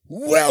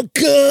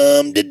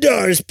Welcome to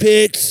Dar's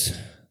Picks.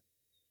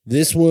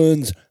 This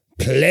one's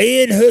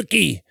playing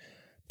hooky,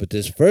 but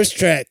this first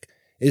track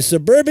is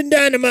Suburban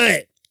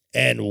Dynamite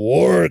and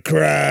War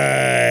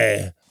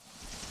Cry.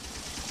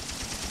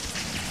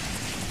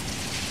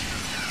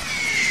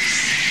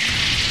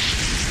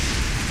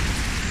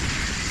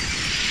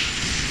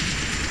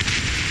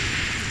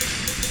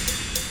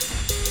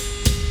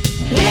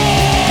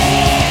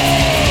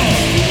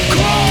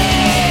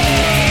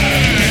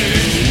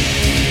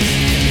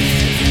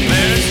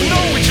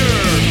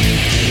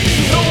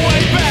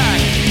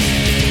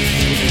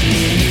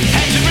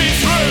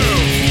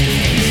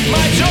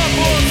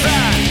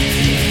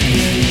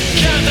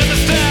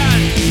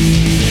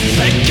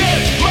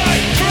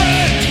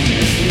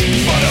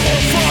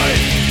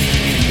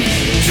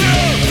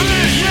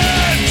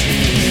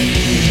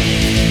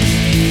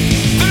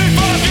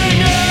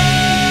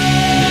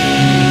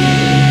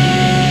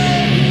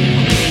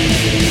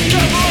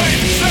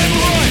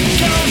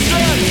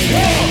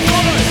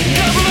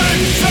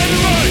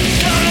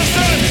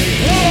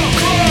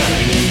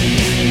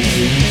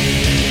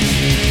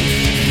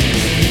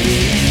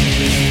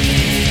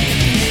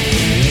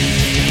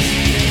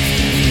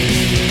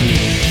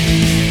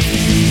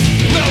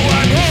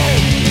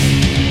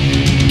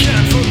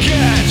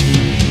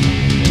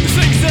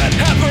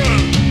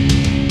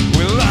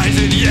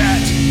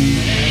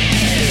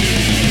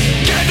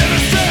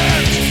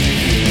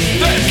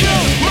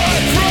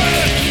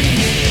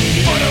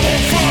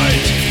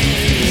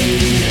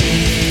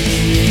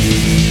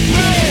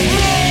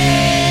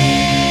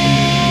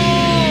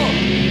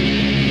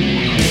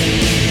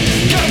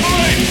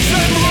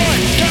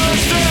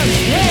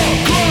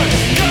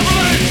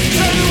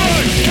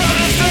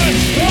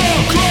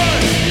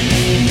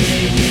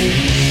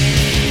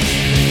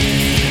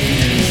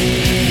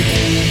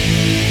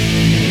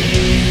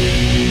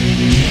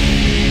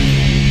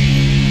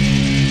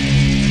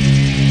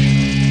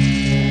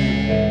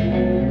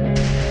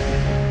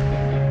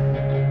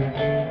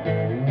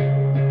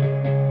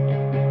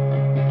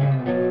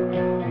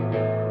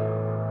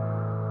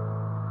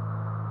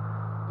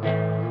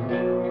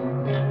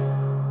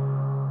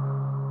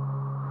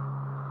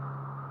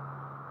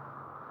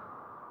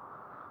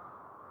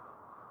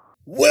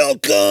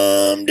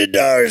 Welcome to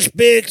Dar's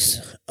Picks.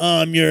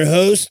 I'm your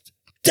host,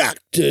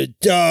 Dr.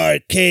 Dar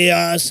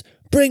Chaos,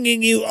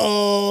 bringing you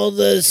all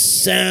the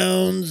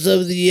sounds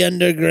of the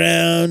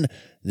underground.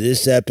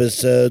 This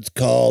episode's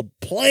called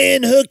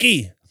Playing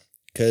Hooky,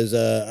 because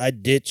I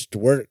ditched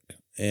work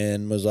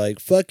and was like,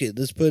 fuck it,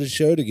 let's put a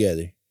show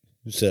together.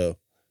 So,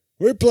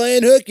 we're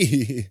playing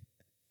hooky.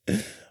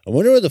 I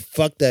wonder where the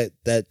fuck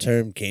that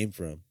term came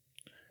from.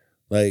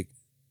 Like,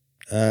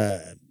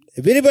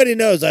 if anybody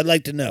knows, I'd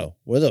like to know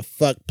where the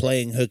fuck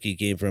playing hooky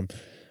came from.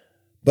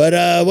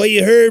 But what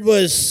you heard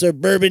was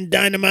Suburban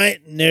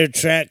Dynamite and their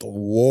track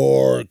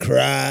War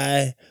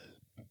Cry.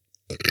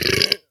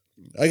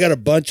 I got a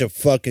bunch of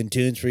fucking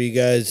tunes for you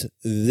guys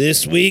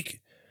this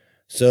week.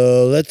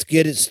 So let's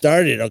get it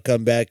started. I'll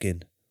come back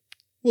and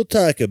we'll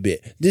talk a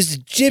bit. This is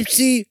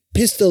Gypsy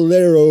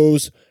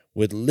Pistoleros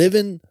with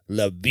Livin'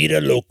 La Vida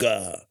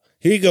Loca.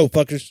 Here you go,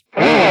 fuckers.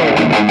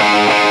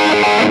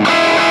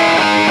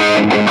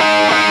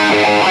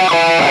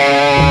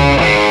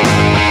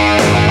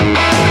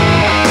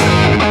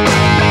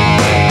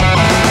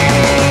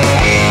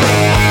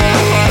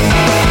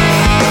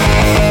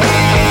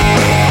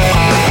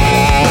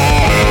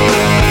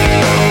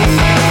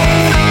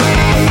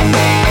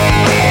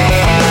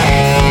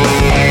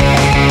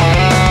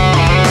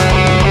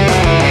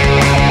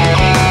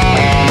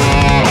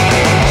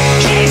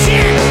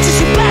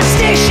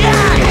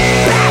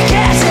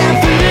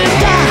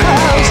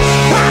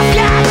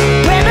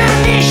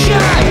 Premonition,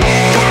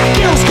 that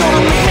girl's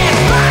gonna make me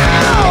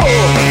fall.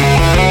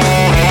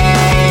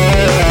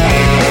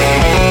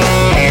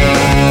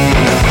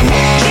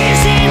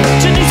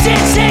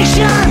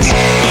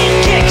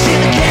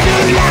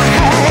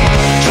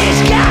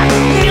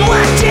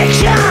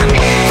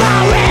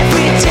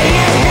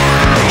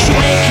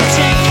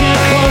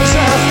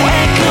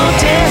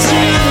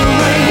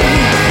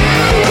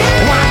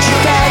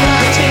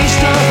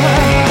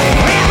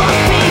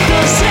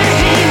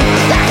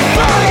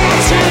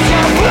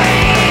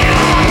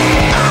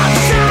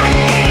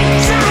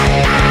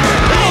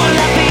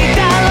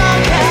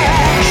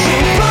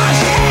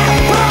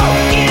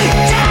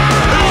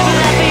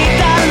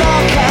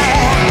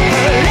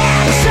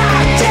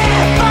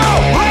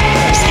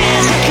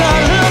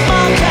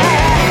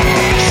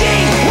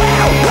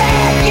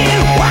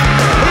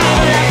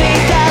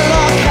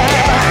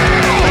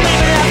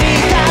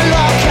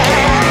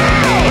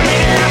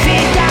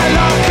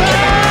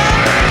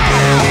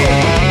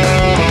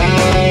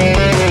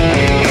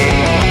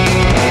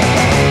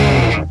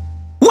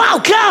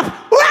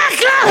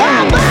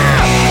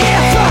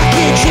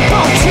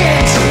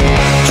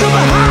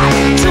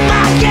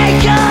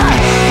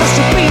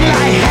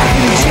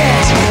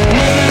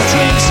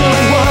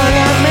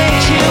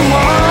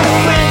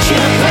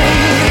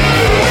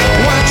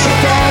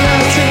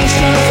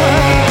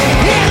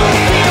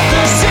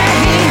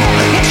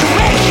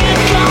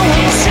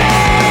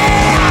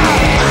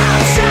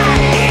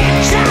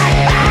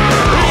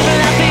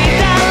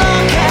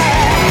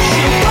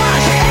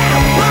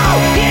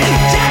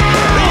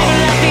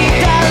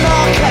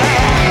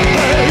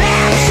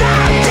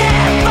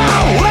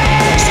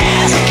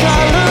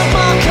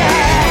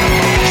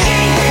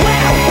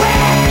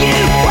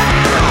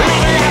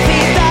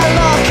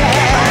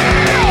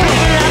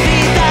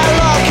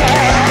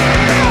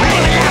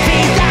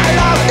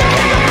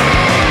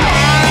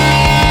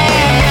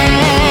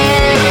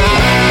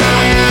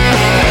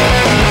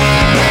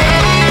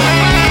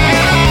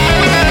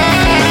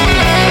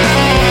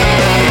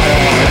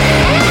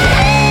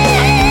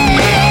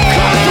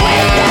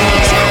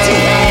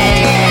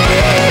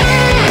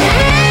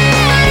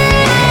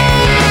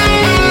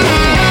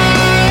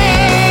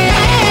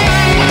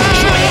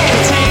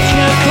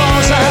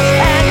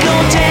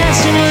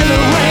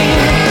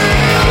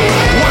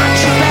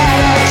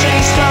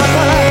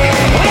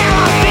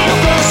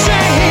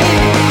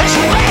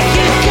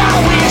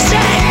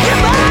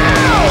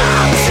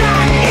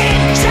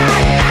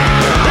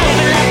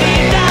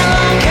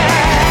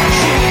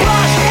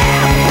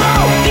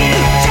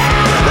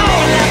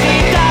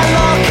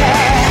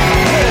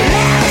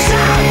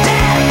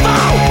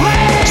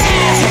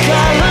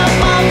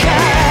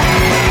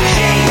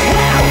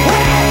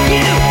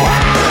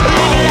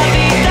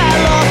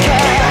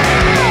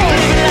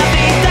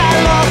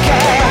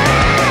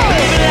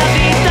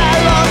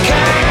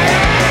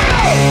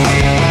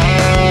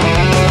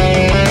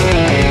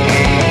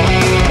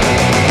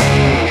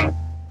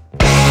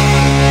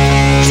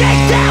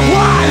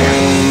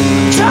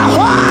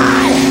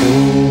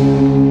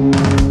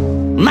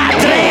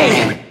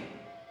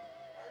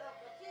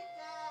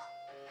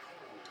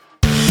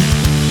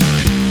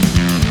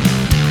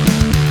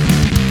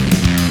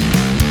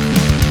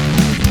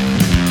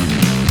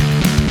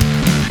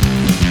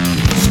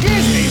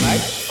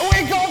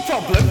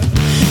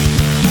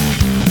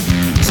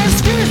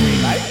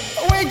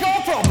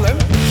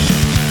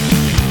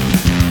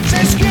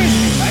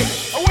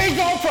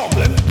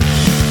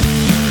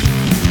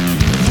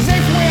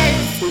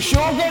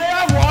 sure gonna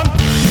have one.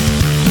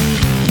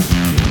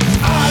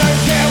 I don't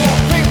care what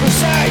people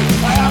say,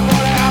 I am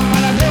what I am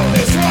and I do it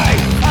this way.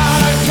 I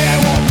don't care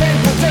what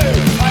people do,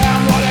 I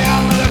am what I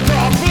am and the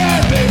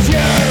problem is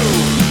you.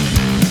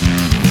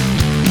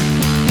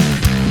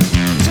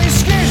 So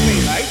excuse me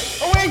mate,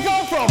 have we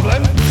got a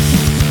problem?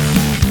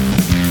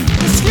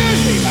 Excuse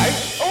me mate,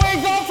 have we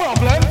got a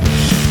problem?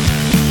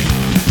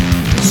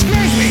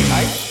 Excuse me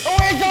mate, have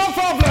we got a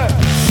problem?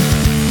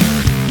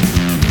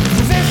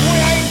 'Cause if we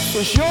ain't,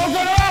 we're sure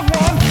gonna have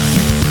one.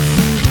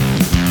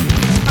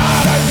 I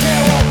don't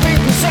care what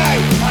people say,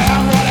 I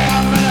am what I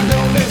am and I do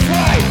it this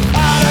way.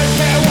 I don't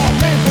care what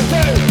people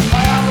do,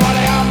 I am what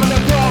I am and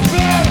the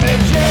problem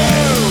is you.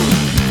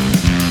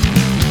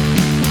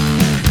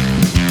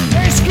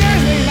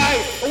 Excuse me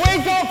mate, have we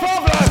got a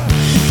problem?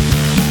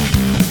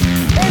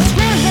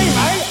 Excuse me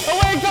mate, have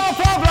we got a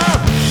problem?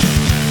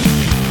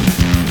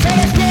 Said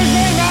excuse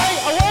me mate,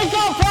 have we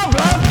got a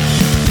problem?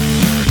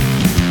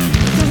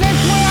 'Cause if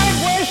we ain't,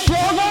 we're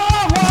sure gonna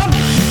have one.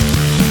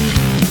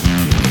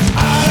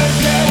 I don't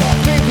care what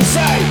people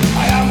say,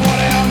 I am what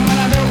I am and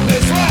I do it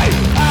this way.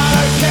 I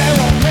don't care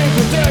what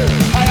people do,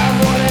 I am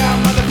what I am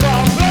and the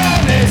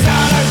problem is.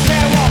 I don't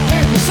care what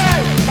people say,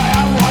 I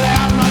am what I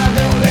am and I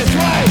do it this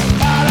way.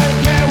 I don't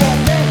care what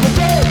people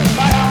do,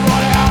 I am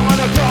what I am and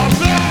the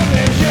problem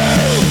is you.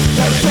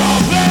 The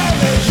problem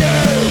is you.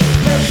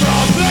 The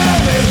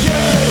problem is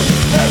you.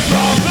 The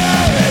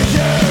problem is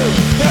you.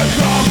 The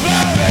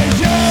problem is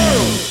you.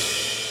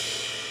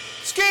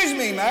 Excuse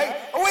me mate,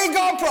 have we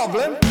got a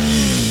problem?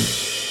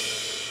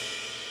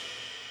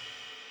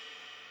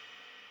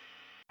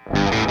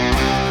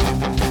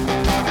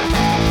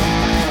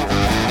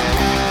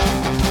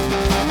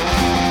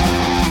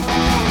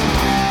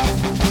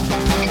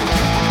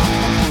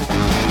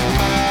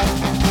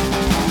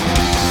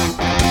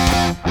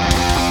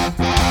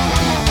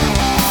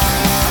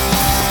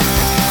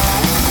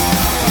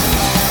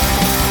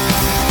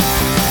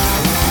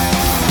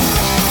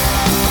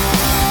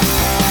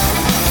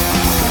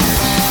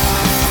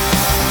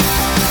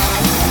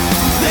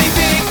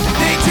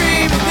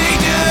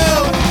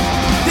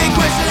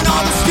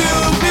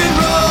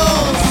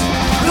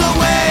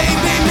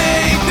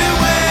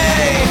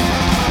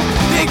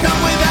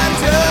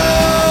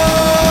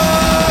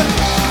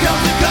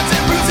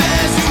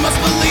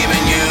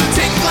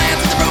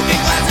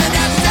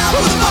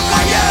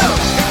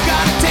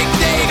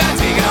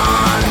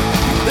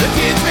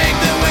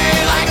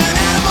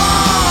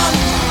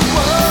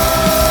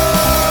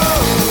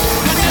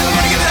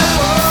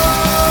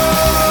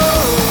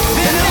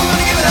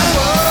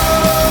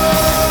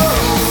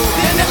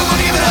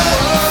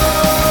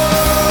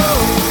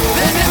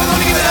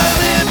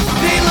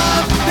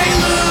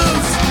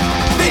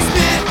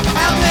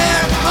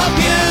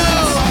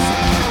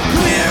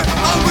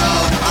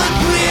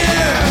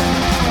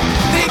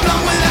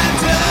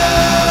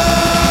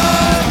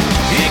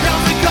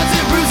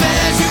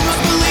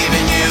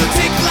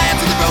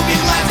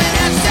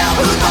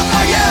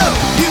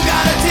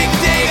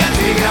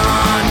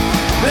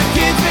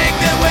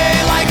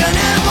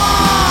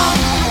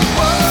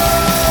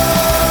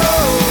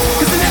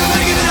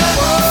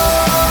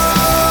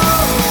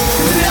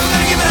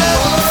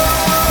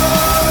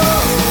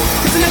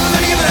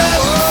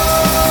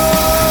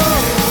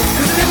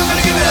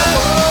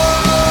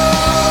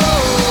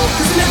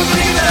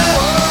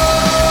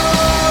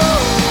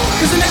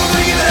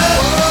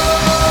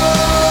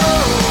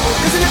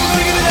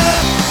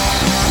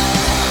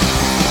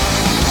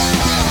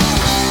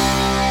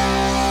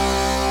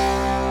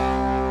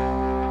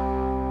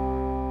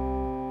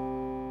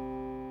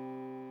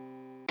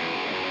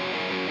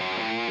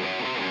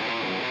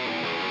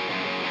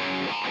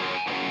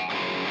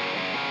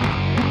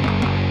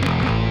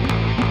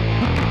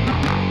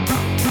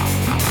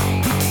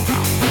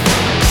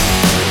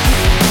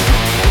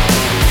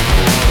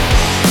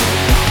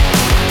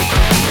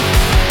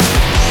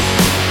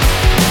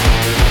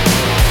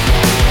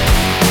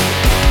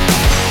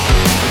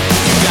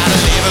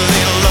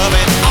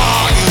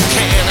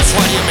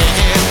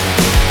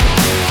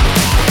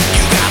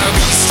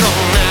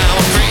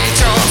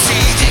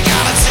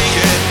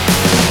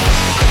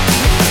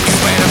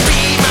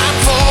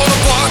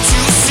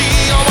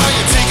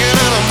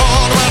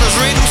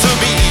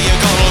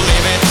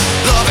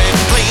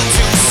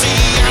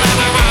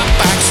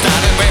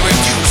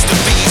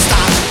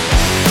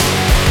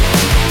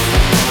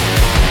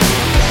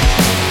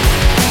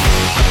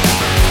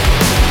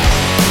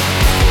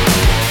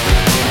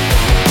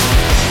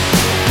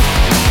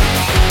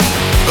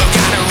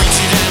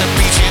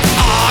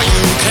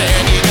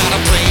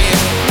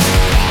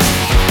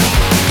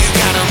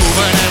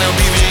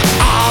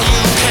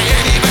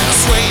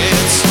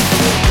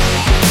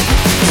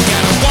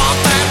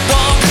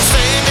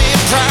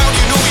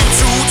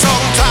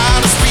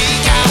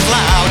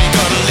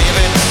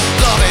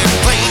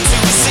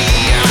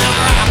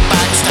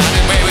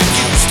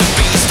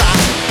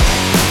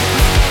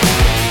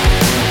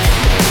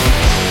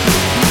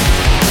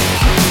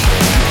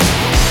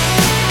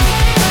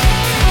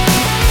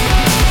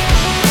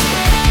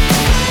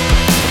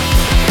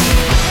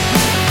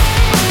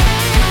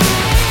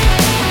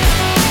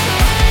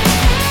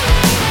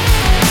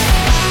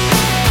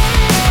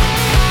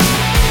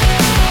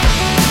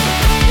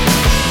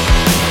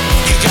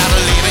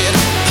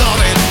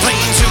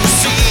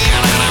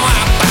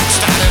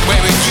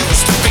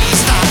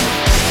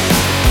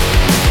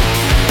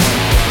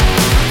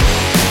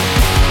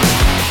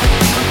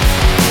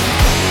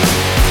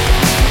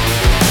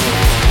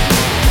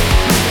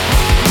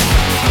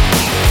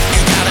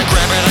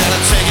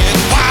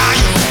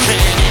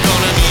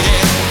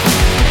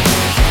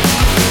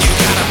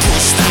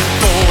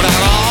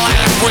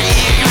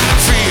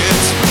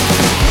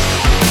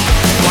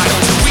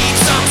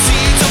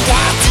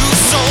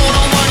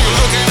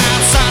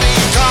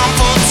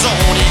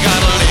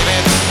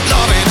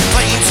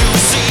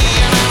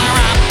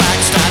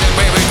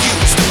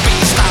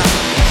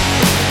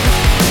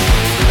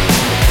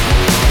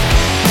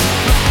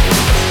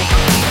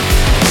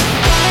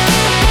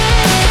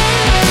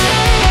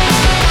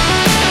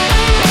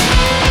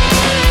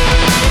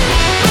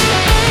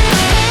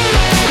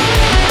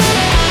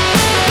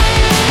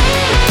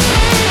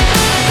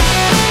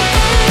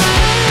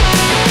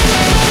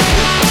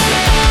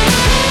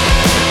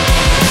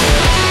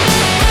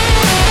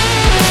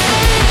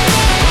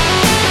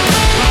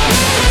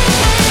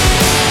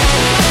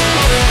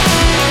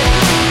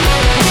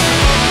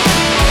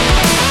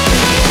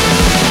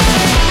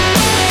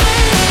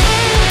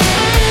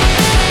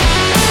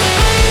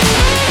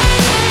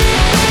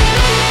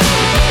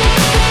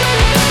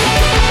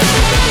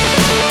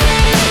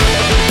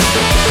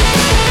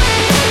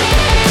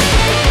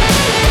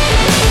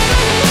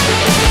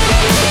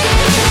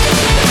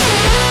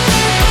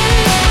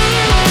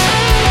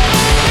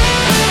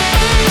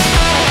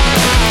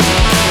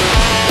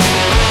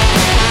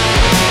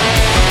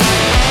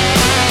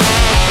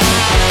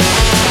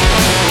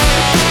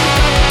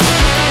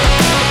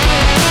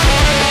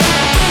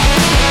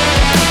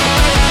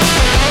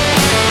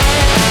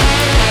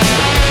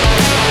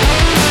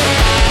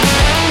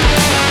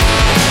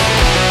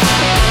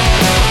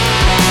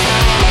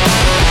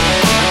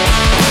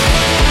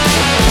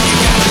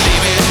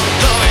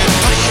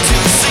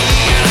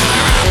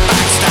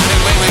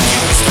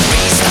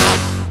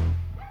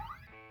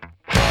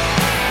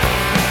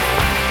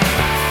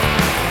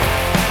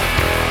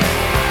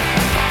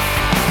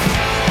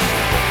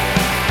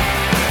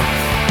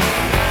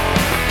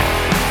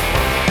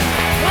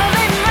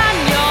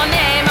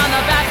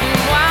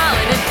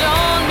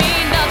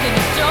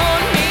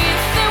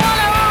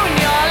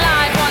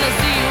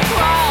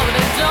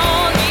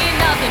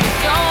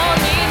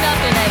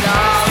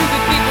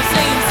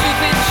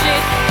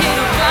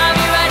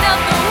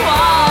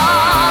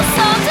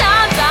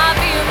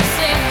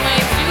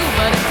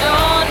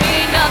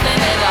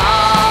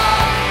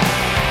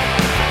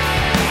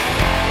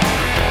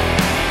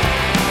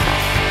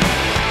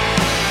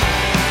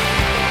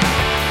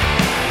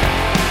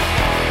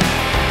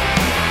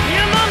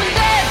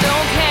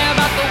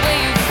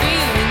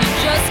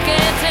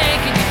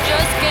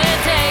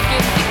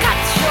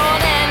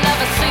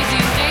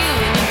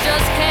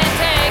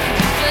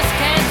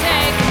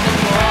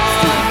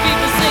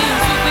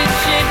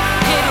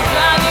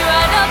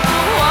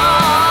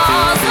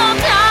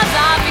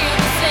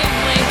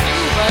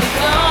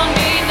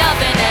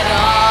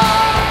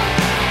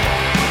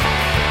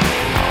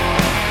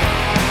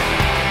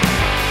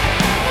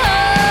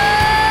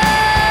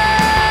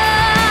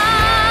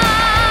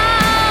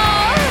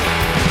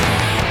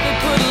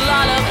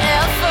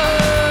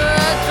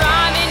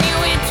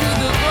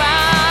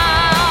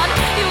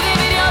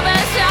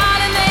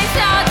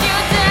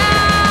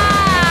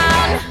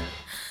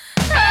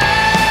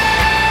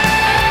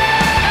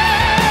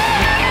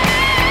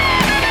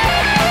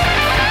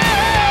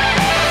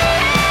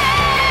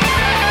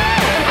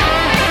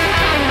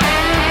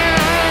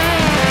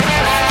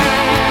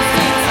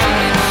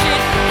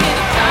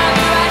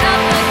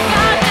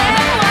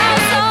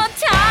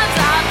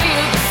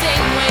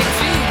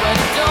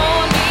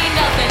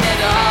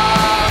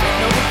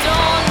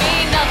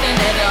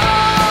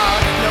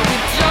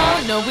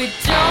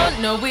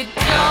 don't, no, it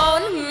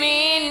don't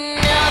mean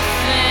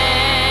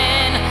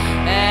nothing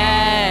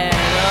at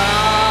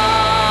all.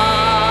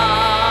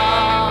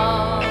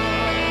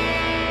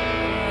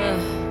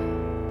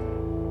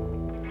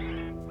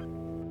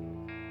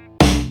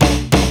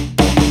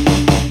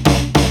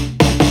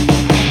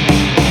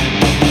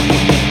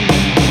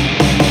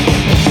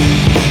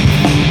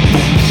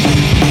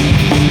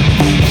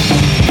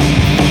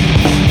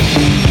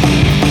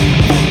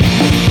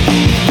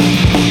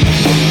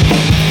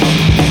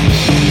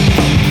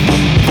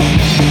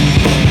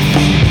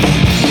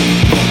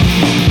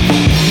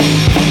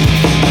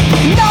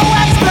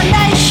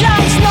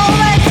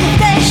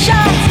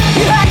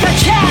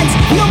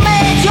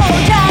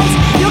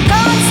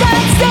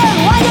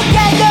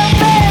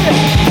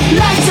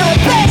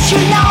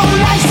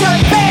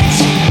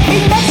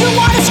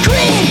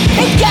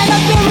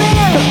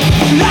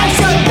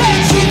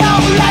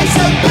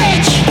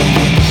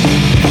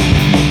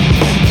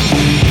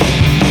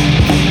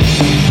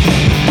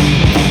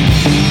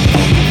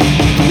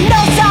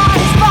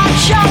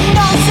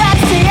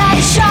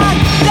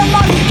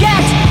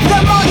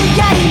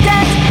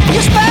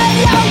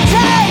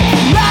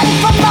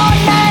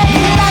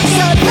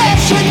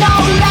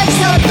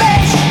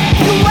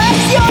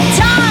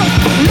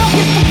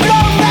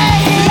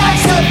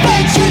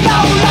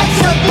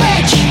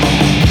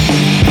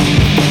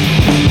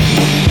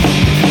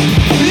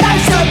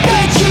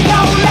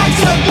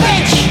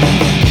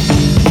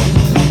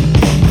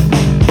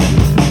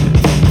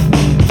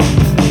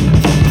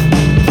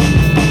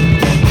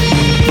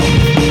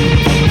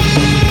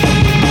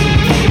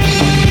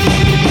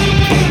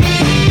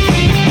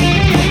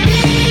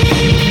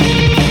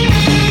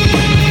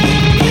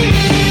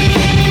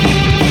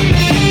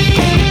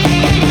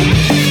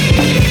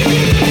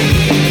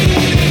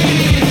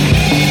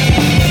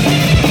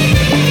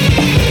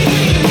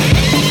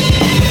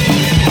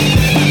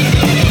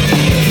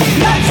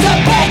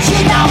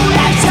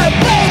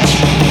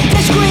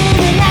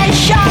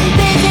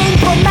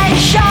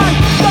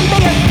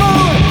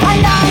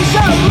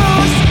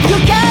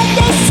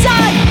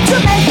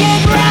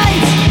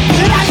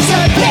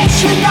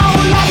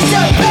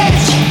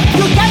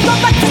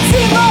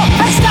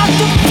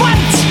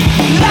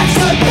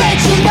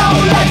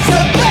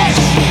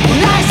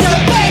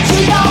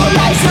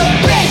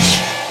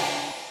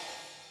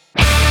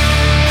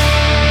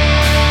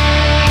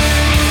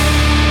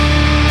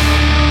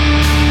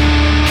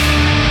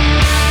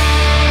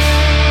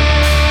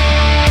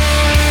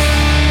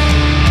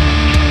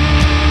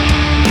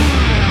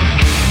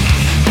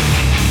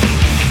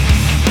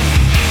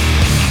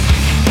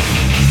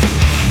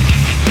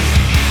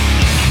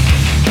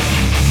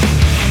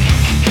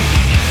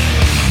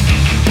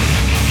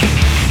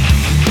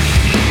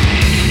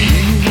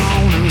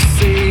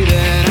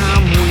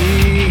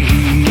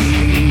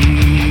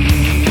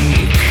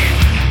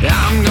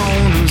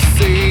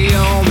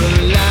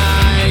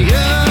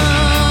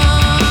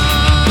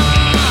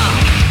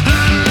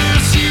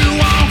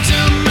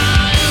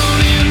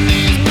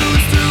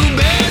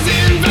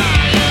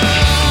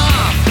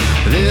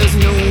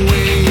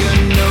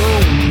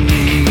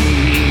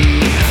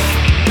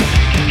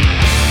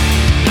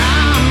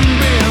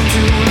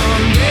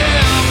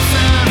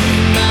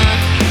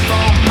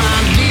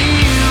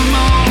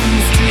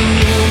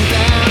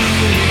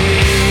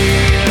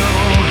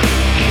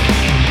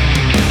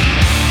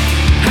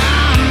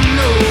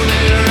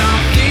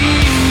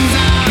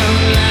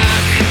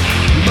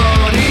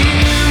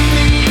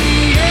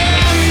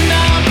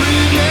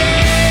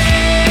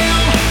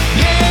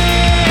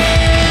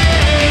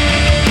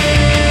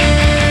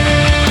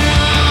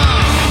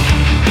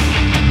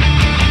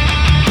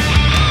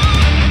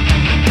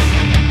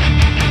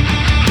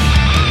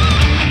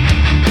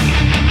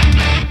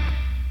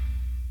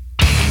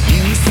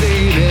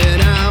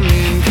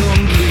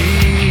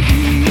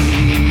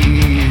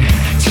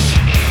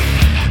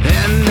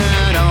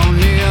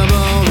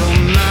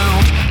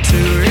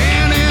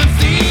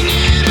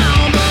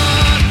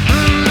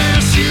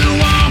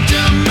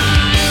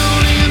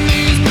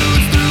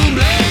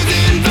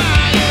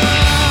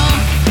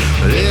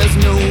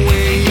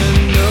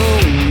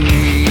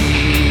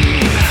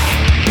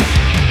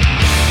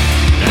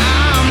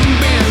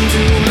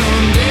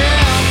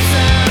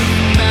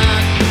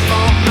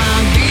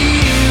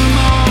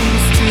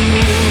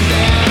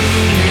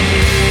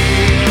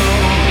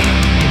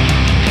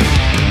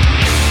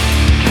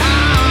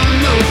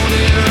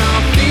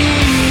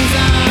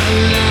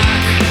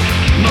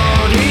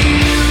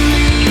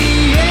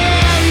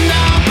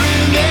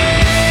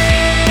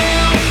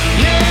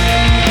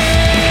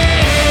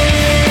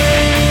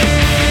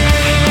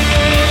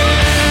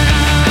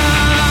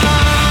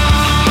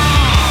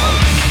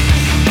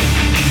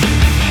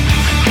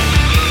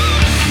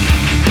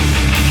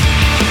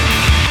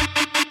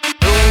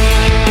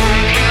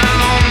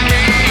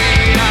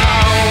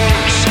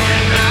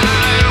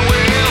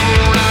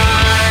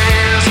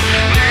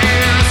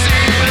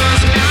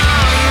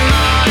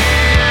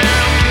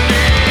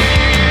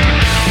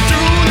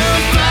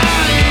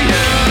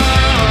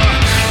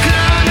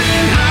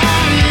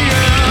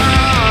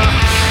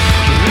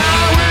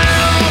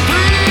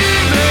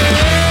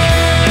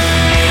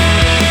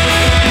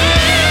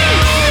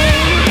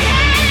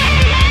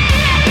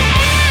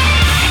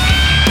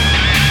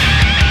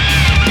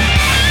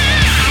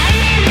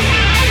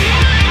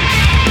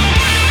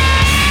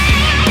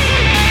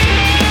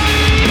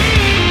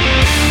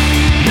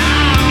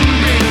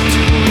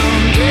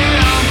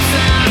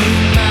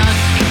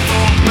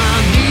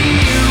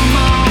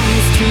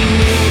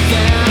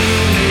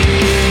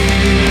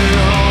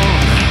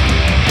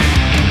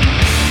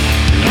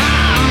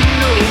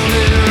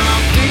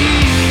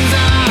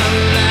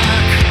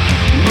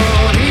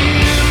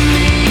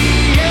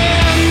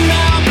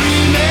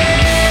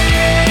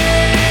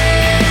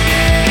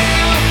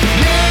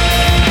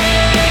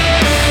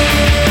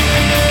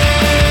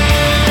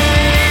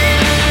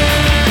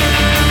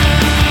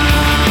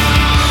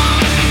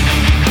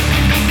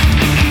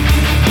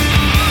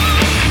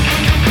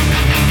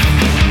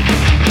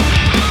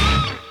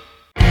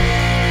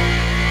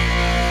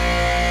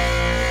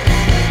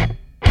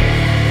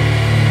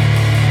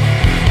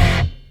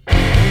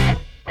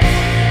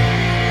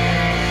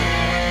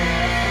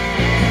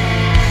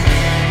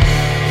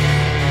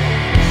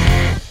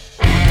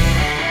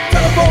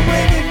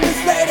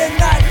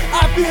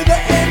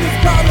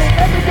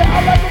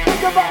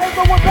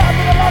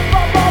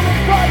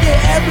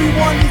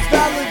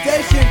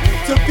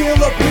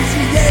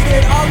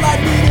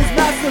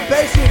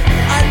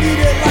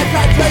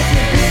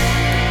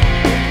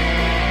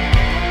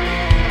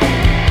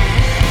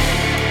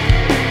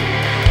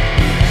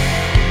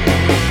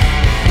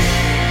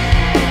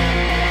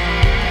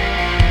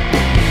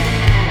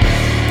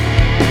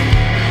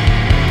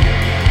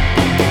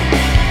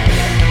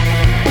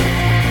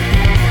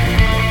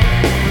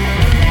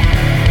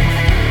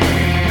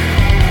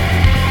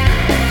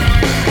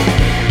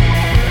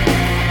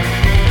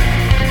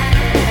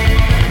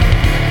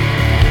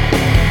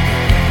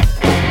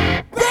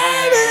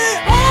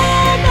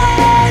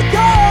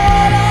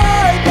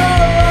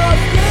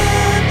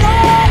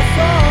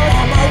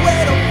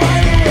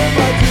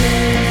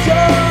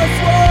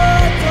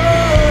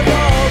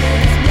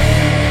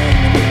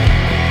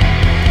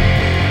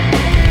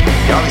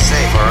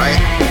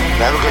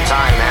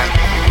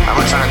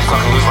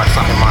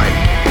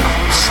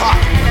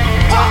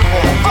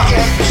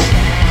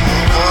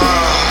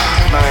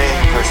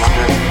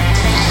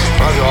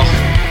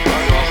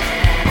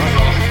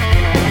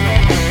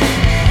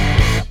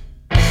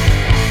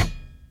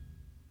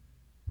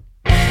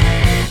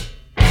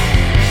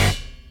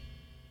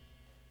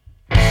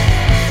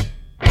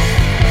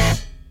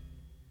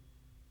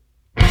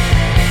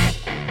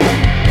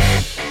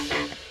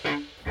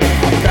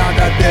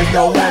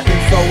 no heaven,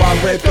 so I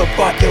raped a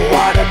fucking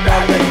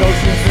watermelon.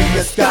 Oceans in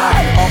the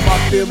sky, all my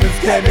feelings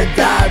came and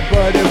died.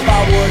 But if I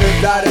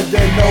would've died,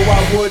 then no, I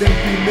wouldn't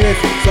be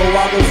missed. So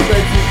I go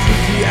straight to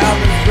G.G.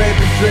 Allen's grave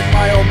and drink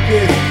my own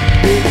piss,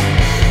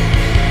 bitch.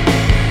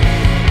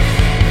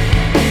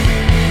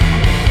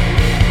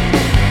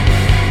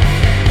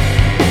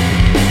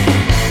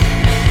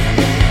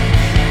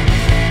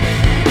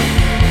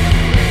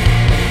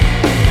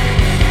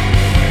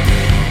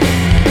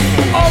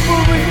 Over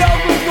and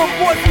over, the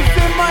voices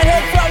in my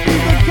head tell me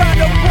the kind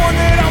of porn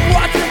that I'm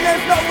watching.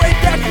 There's no way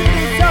that shit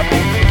is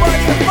helping. But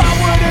if I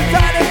would've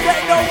died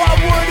today, no, I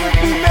wouldn't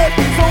be missed.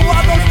 So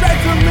I go straight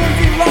to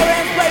Lindsay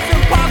Lohan's place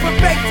and pop a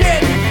big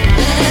tit.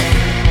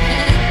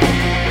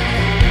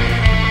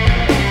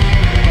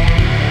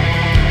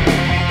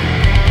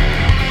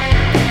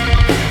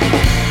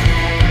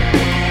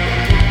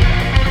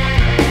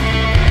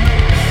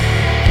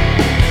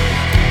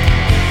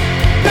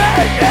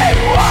 Baby,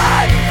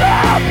 what the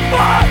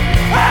fuck?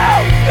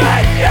 How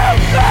could you go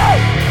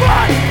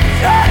for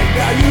shit?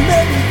 Now you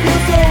make me feel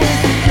so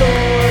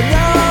insecure.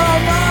 Now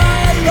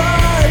my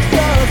life's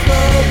just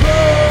a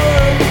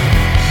blur.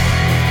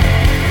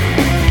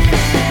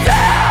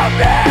 Tell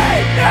me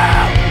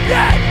now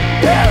that you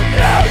do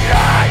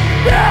not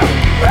feel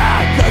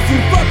right. 'Cause you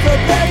fucked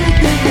up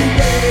everything we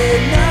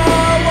made.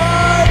 Now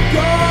I've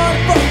gone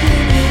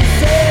fucking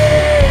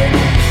insane.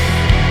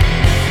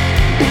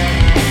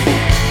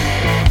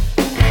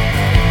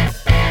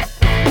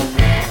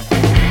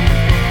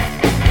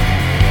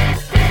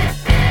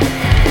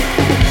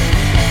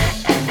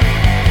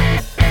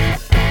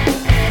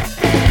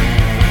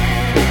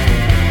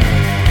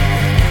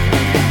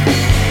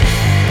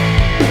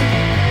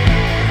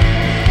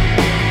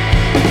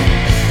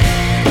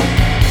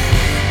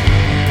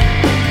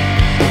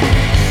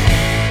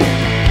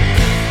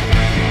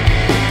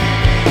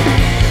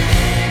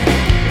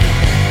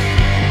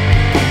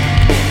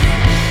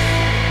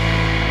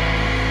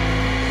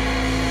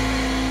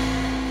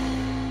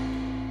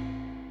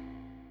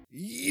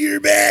 You're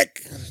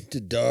back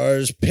to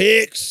Dar's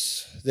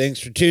Picks. Thanks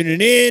for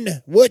tuning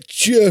in.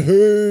 What you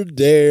heard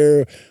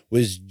there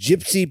was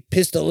Gypsy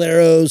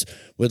Pistoleros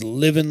with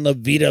Livin' La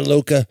Vida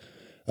Loca,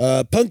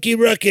 Punky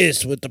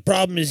Ruckus with The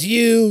Problem Is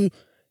You,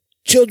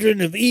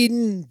 Children of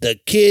Eden, The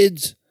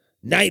Kids,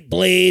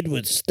 Nightblade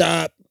with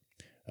Stop,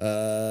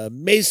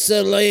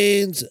 Mesa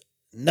Lanes,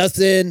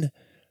 Nothing.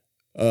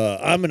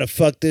 I'm gonna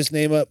fuck this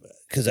name up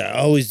because I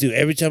always do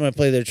every time I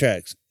play their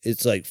tracks.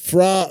 It's like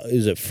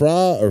is it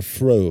Fra or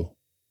Fro?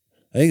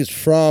 I think it's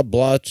Fra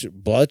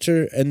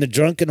Blotcher and the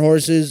Drunken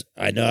Horses.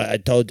 I know,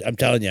 I'm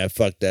telling you, I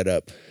fucked that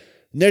up.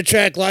 And their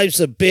track, Life's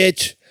a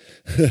Bitch,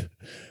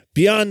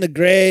 Beyond the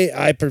Gray,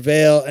 I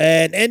Prevail,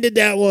 and ended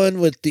that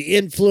one with the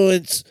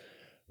Influence,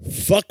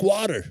 Fuck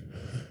Water.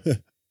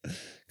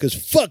 Because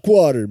fuck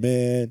water,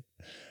 man.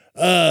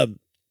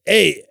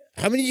 Hey,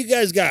 how many of you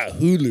guys got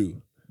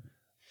Hulu?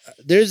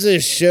 There's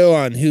this show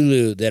on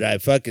Hulu that I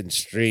fucking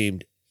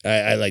streamed.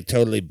 I like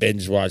totally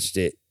binge watched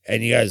it,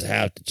 and you guys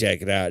have to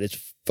check it out. It's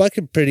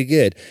fucking pretty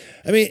good.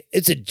 I mean,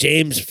 it's a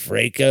James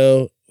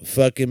Franco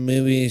fucking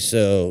movie,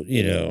 so,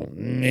 you know,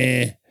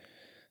 meh.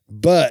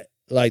 But,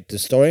 like, the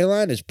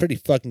storyline is pretty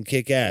fucking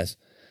kick-ass.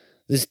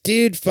 This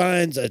dude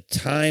finds a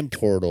time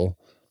portal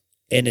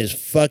in his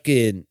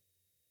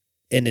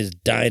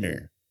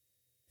diner,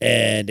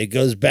 and it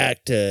goes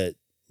back to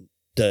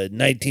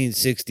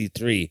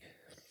 1963.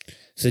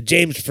 So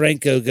James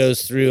Franco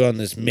goes through on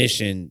this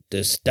mission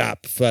to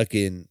stop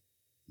fucking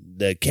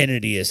the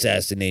Kennedy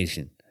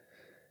assassination.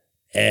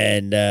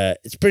 And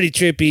it's pretty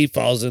trippy,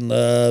 falls in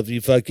love, he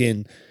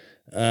fucking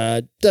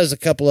does a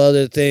couple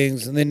other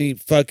things, and then he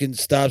fucking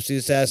stops the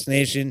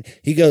assassination.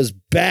 He goes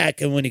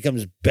back, and when he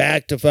comes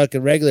back to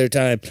fucking regular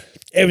time,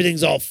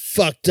 everything's all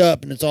fucked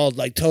up, and it's all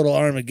like total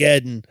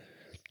Armageddon.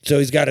 So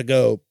he's got to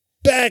go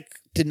back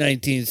to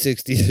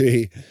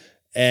 1963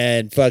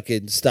 and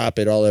fucking stop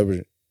it all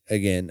over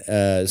again.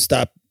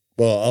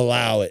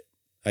 Allow it,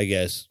 I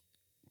guess,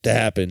 to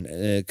happen.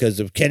 Because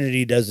if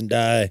Kennedy doesn't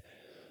die,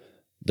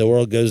 the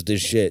world goes to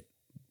shit,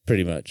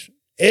 pretty much.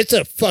 It's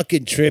a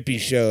fucking trippy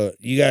show.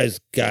 You guys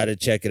gotta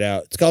check it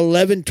out. It's called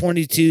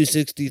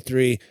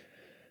 11/22/63.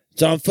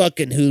 It's on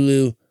fucking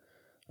Hulu.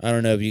 I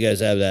don't know if you guys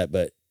have that,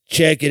 but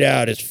check it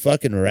out. It's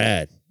fucking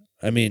rad.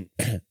 I mean,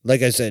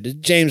 like I said, it's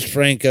James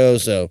Franco,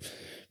 so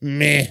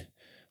meh.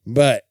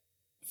 But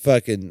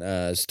fucking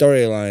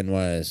storyline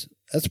wise,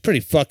 that's a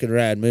pretty fucking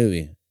rad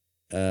movie.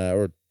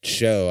 Or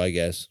show, I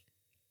guess.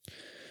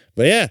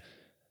 But yeah,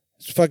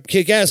 it's fucking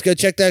kick ass. Go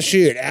check that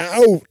shit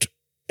out.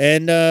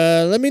 And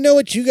let me know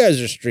what you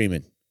guys are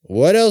streaming.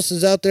 What else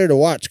is out there to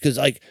watch? Because,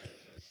 like,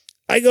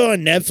 I go on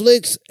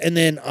Netflix and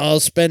then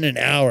I'll spend an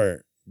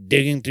hour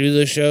digging through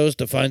the shows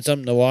to find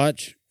something to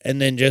watch,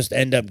 and then just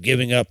end up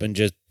giving up and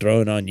just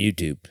throwing on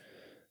YouTube.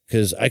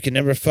 Because I can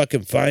never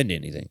fucking find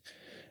anything.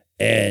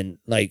 And,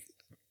 like,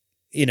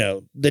 you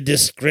know, the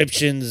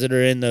descriptions that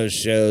are in those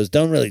shows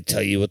don't really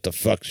tell you what the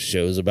fuck the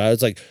show's about.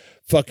 It's like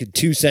fucking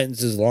 2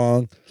 sentences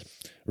long.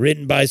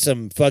 written by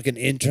some fucking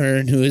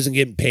intern who isn't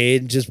getting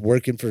paid and just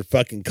working for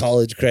fucking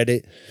college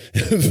credit.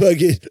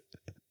 Fucking.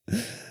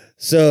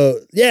 So,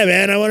 yeah,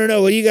 man, I want to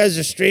know what you guys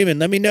are streaming.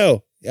 Let me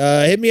know.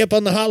 Hit me up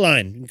on the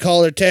hotline. You can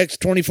call or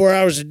text 24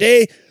 hours a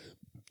day.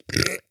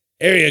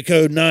 Area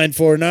code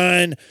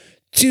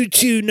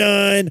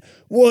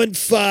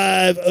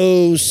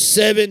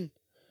 949-229-1507.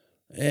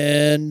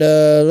 And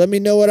let me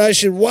know what I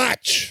should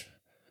watch.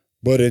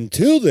 But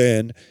until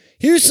then,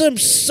 here's some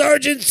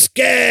Sergeant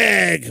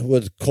Skag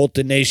with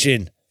Colton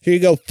Nation. Here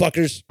you go,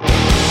 fuckers.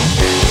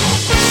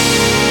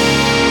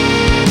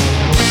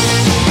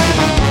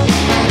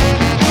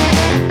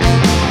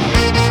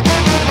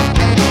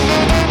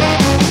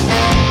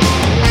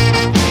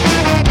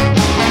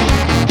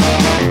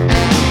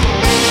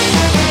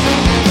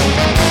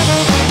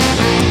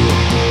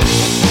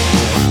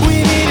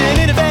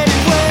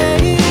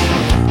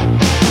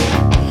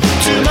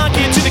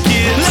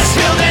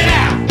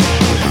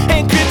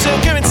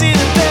 Cryptocurrency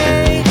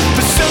today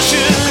for social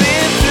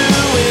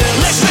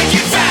influence. Let's make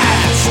it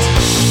fast.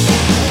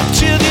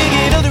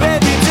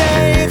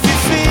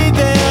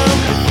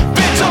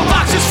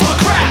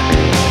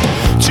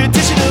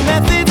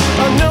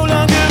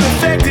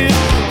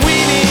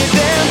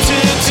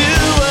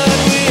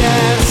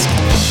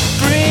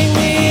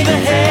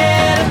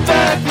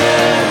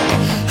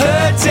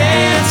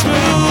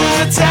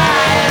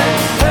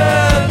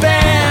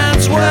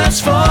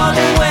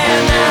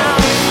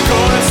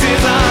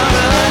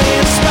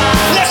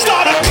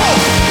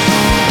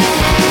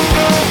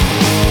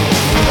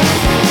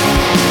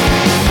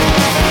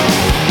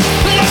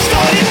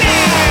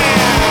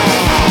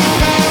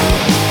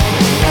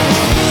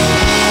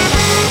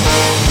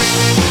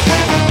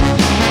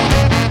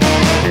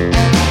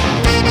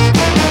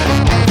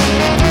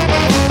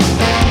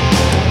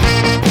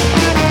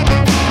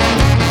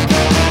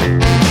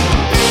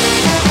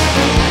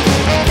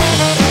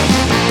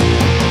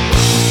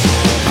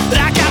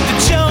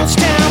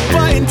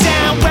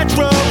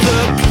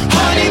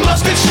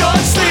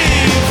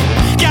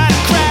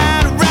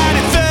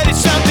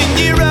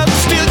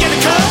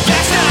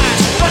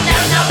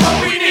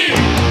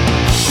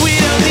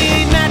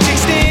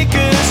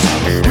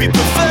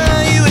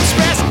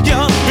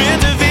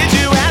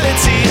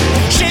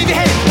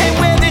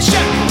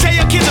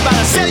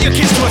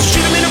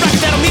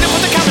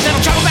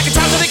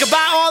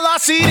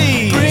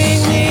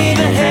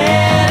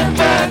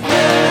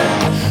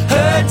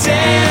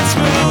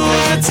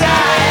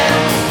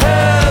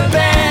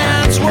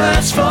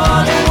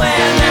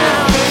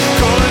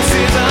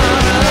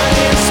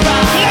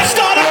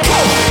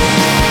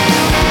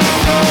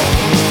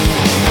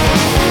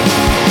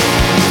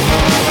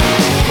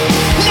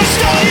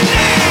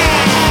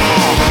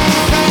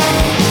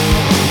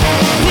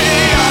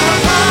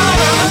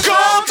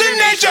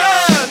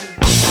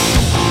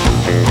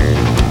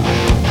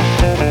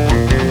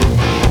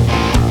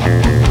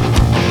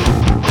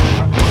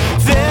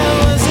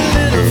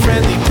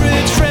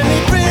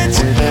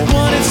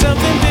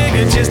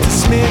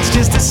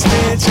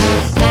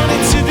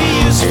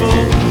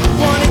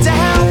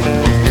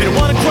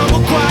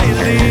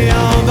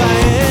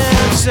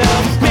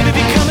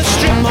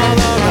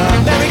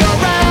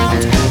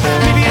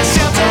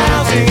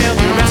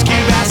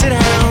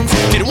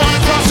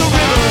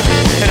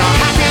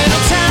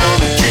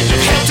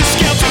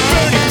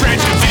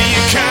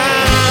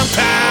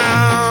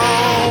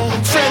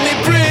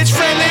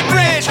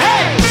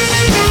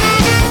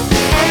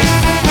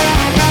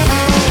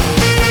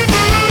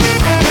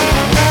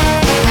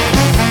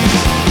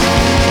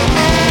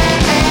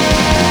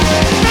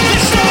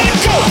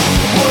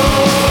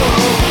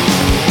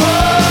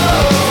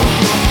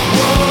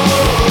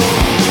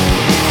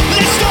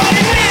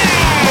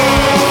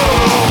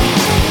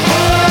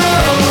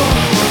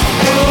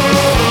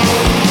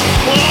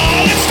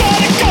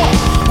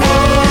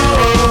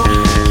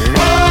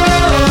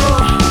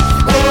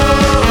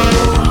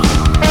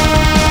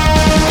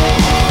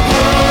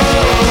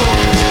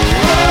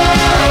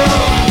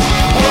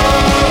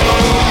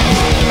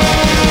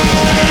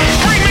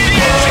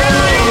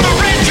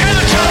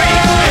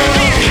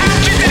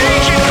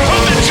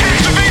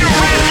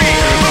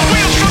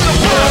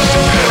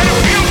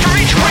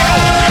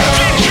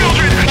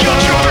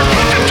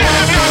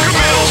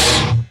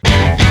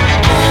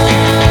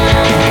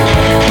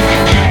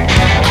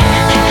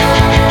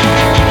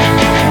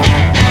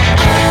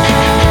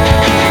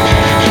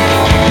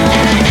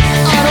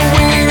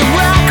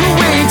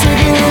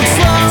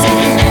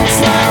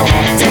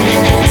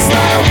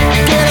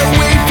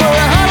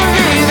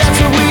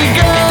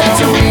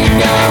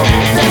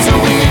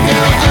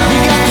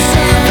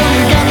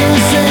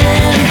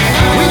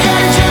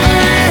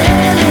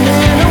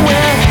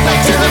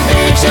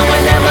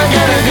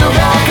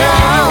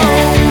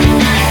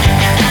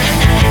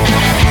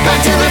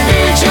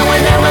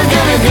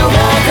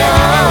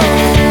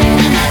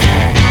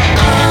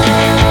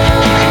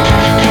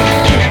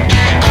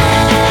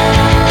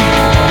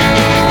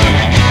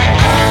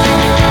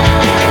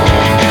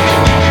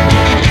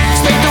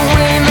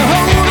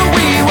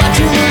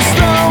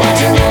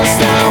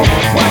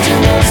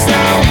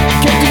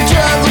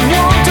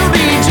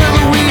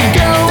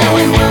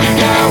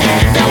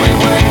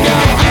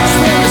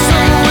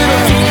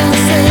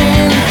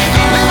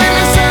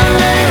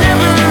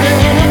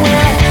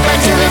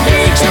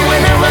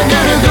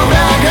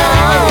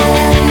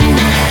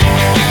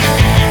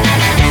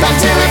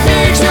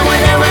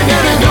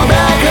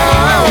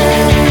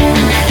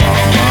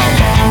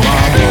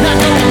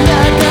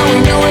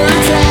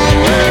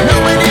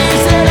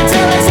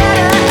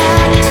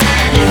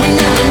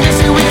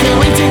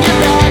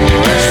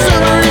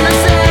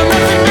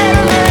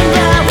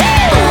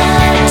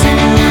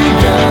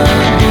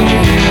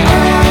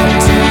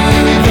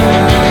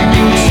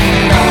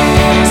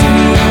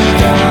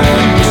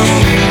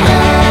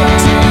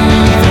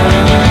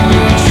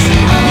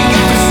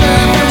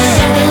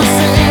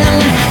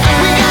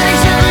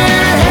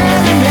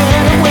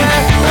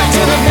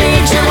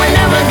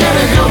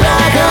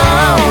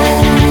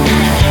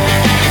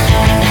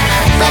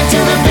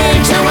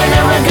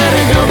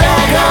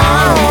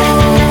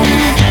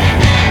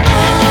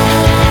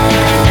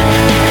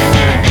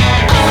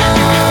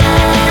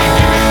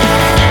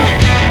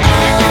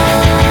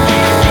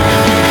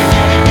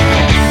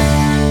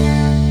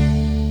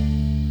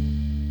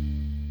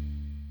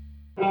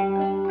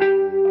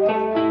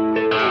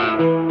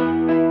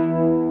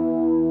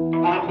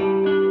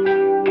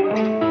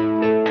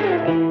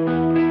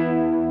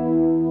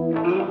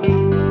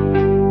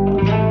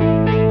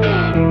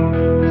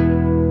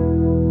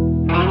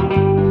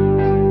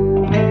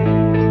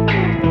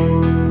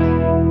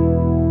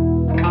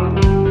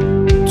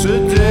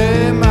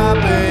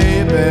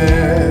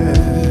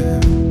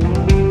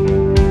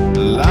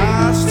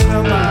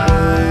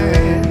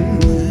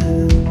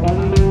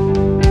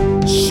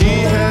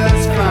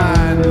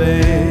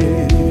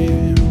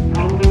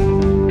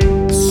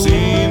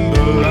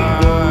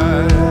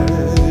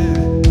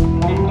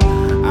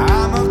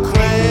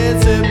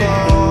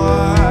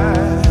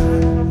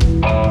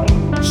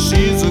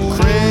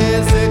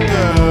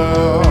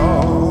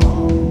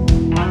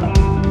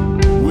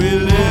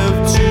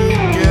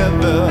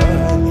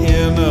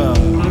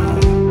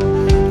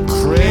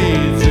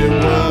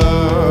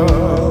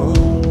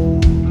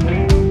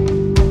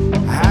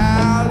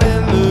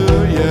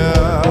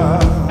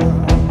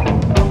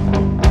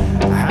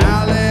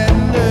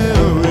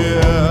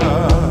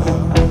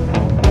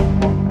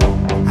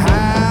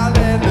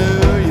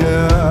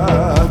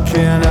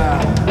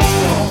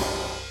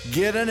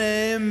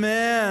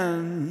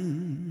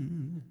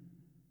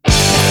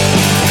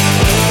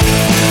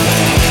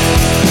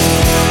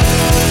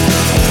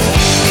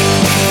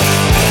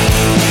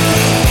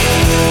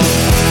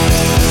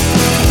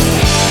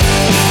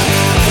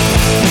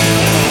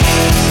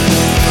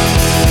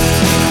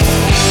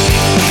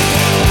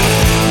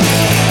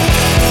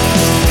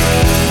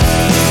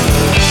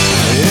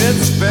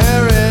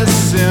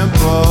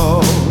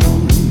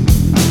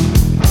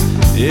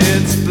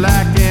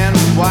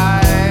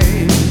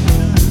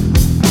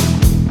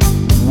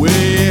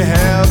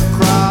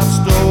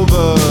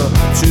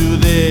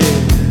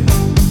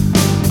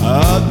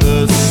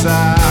 other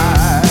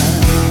side,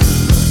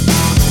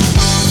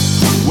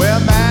 where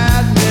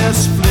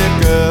madness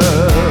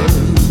flickers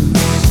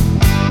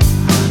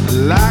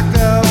like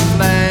a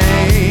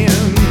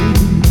flame,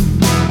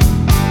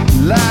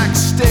 like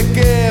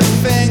sticky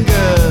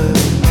fingers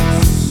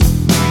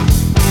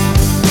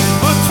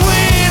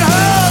between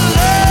her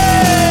legs.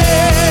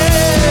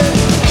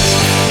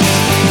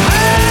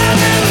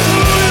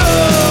 Hallelujah,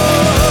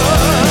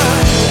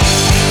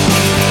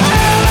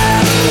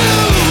 hallelujah.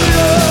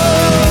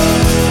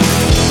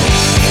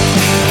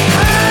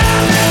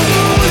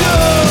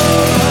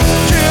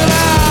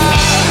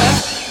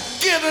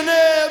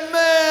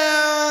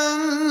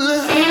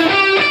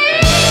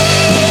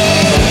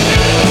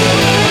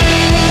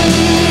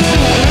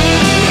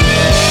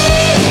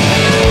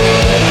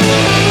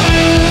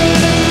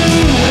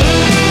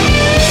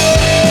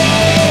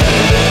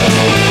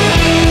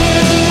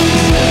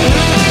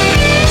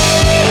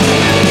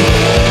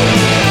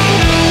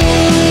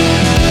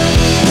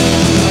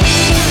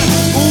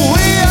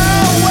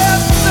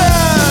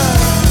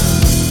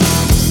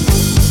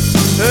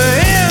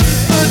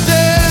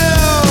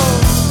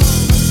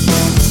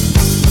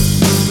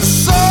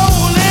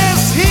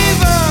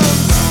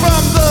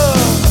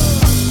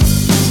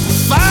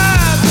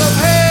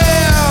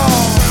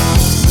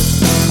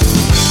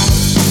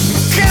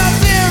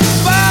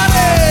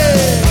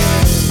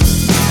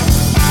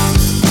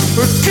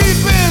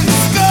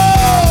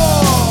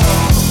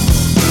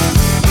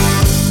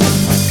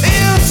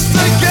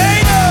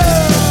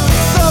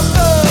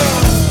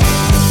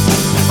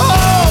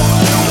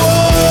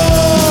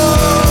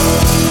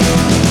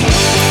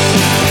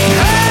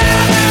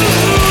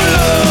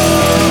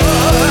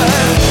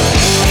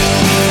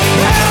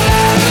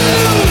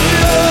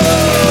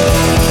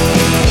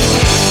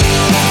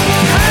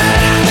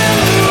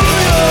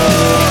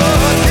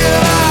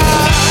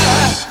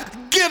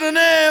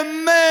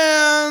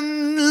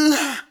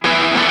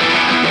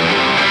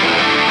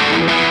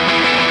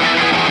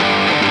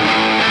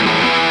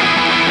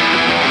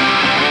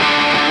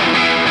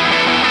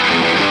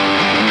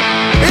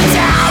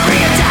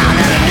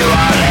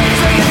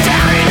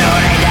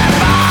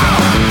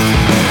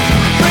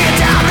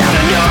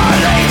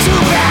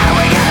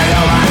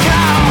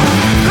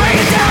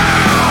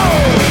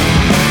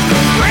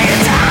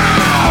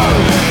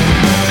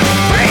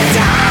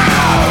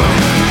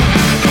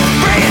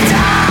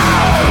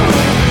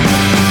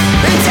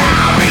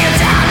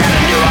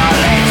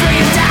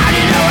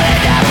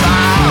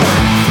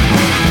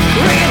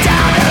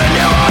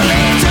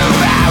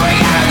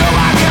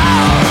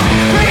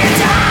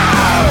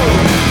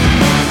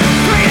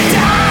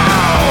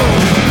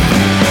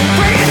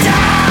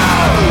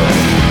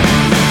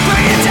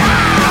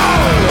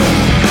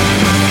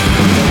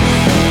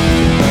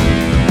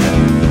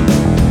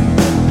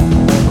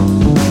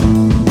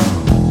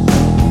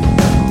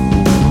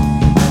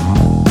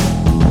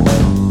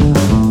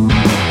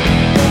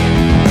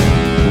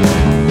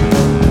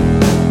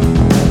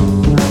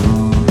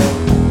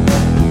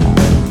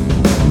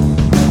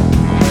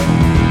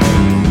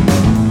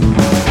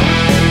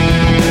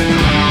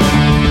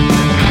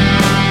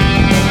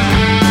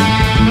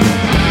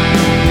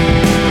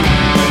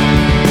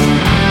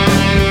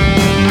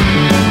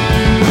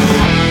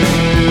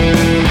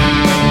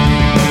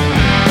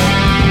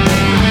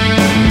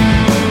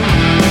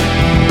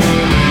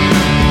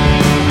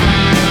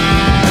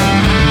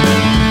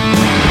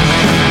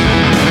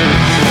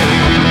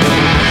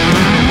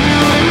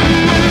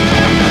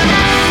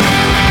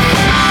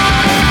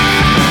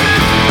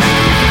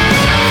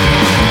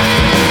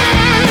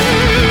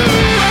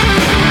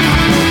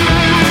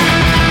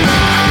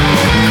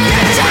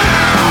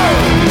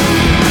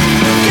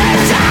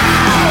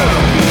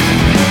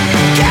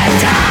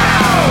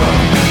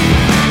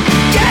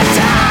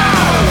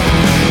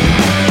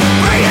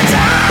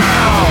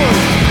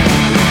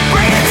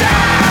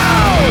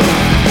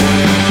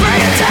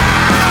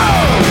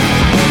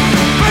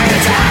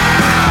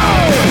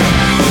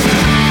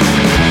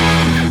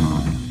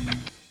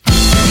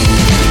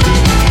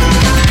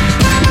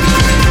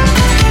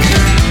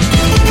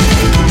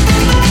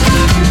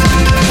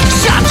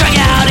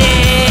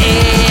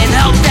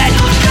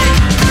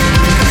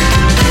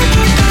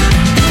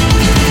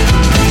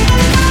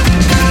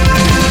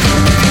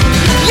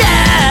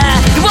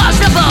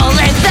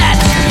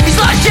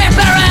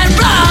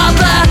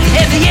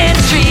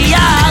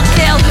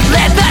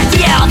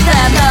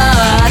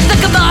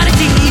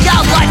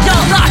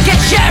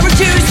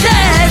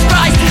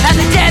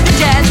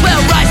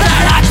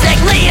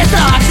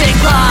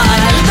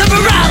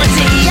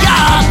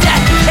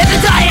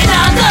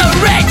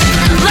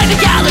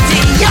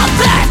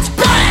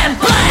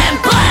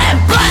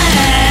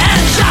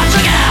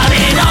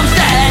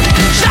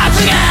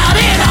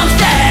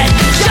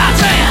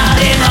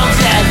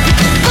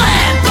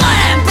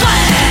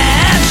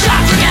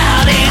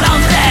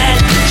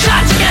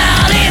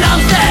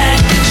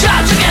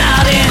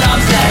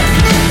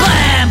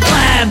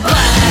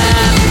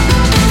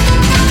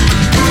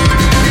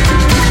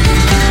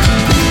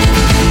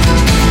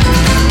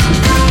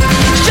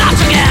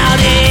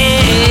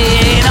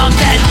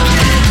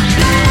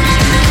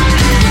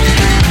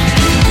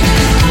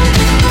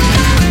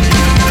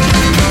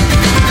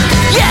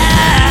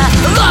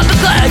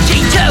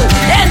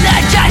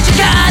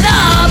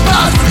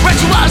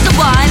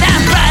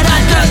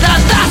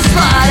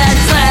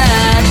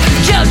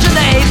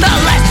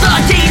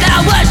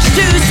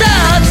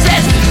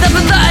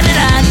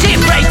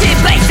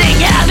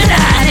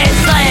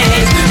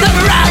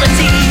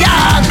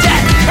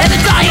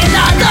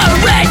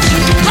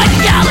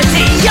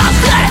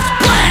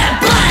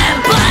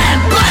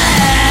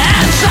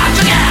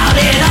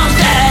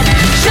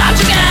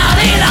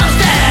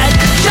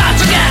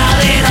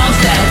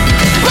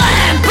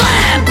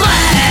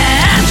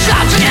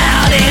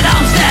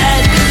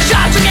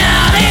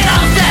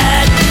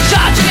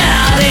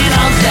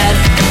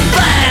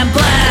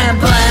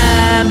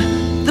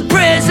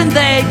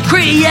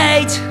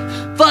 create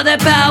for the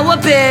power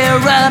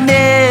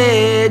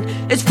pyramid.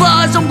 Its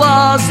floors and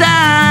walls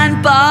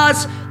and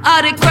bars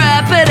are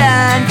decrepit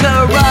and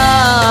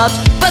corrupt,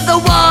 but the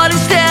ward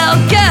is still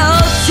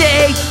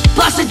guilty,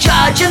 plus the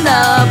judge and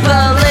the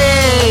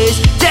police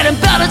didn't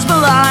build its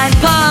malign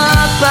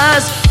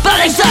purpose, but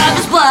they serve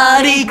its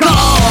bloody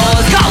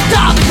cause. Cold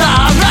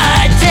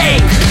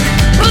authority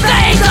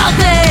pervades all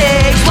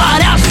things.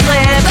 What else is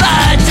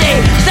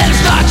liberty? The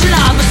destruction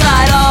of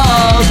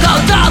recitals.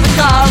 Cold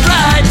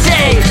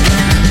authority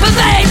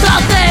pervades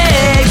all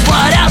things.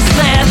 What else is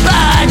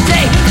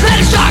liberty? The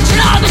destruction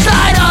of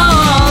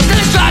recitals. The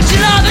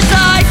destruction of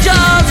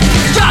recitals.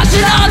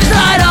 Destruction of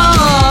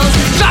recitals.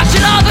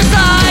 Destruction of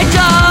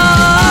recitals.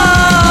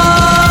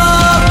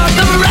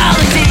 The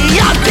morality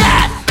of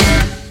death.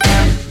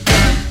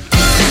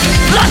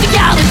 The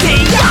legality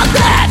of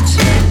that.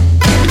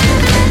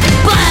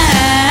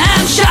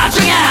 Blam! Shots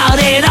ring out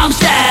in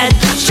Olmsted.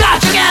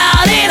 Shots ring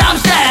out in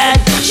Olmsted.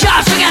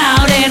 Shots ring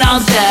out in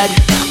Olmsted.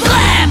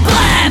 Blam!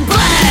 Blam!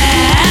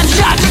 Blam!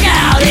 Shots ring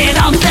out in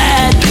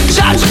Olmsted.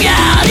 Shots ring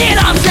out in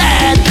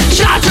Olmsted.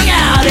 Shots ring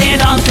out in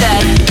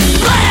Olmsted.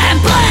 Blam!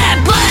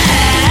 Blam!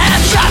 Blam!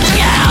 Shots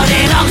ring out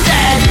in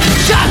Olmsted.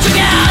 Shots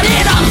ring out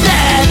in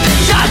Olmsted.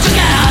 Shots ring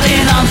out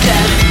in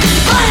Olmsted.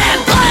 Blam!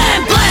 Blam!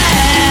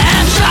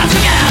 Blam! Shots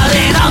ring out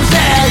in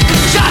Olmsted.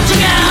 Shots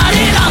ring out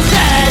in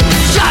Olmsted.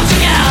 Shots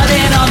ring out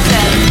in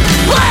Olmsted.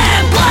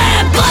 Blam!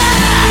 Blam!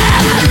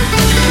 Blam!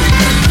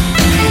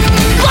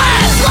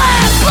 Blam! Blam!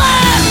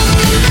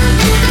 Blam! Blam! Blam!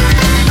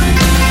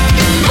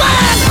 Blam!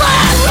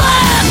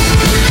 Blam!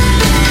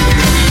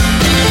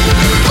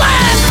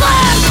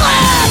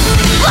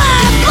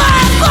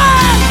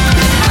 Blam!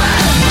 Blam! Blam! Blam!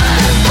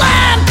 Blam!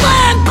 Blam!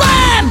 Blam!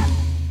 Blam!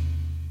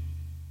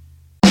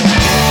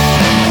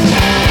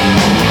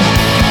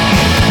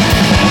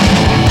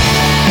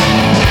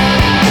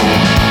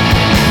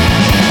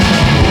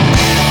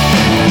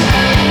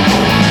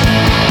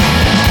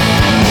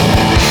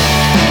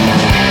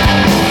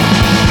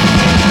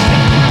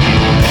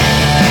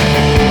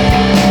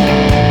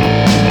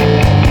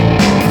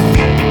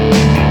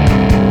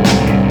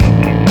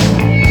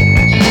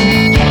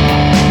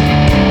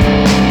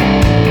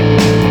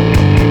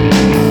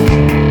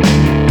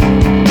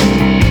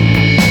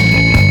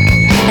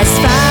 As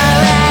far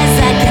as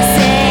I can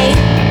see,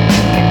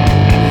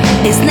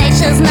 this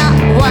nature's not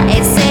what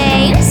it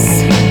seems.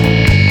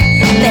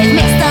 They've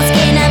mixed our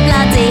skin and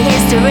bloody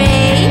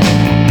history,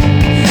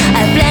 a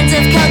blend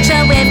of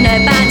culture with no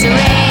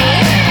boundary.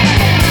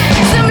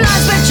 Some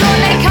lies but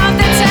surely carve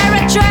the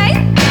territory.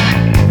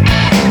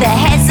 The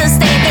heads of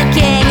state, the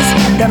kings,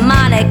 the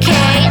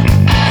monarchy.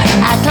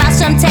 Our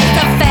classroom takes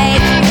the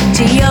fake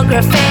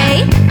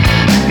geography.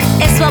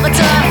 It's what we're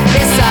taught,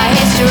 this our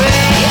history.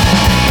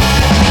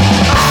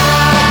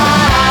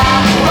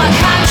 One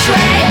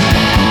country,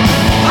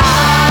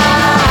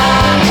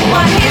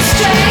 one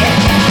history.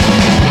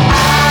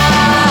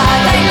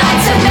 They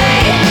lied to me.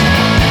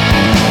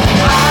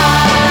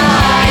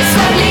 It's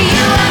only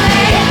you and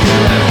me.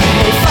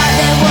 They fight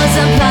their wars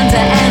and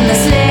plunder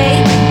endlessly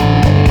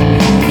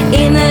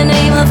in the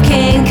name of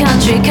king,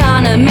 country,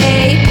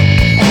 economy.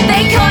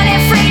 They call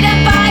it freedom,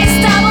 but it's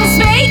double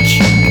speak.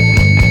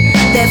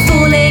 They're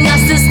fooling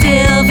us to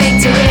steal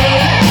victory.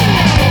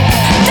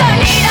 Don't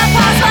need a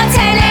passport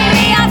telling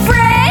me I'm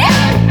free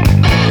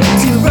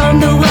to roam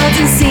the world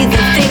and see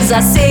the things I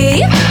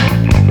see.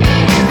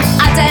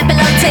 I don't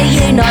belong to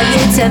you, nor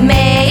you to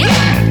me.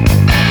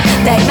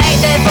 They made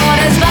their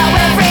borders, but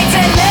we're free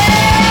to live.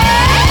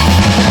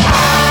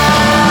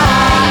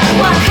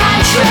 One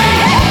country,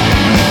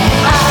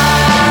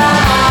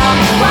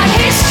 one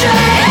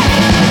history.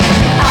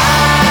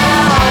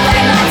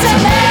 They lied to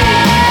me.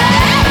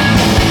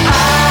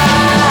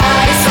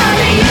 It's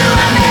only you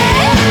and me.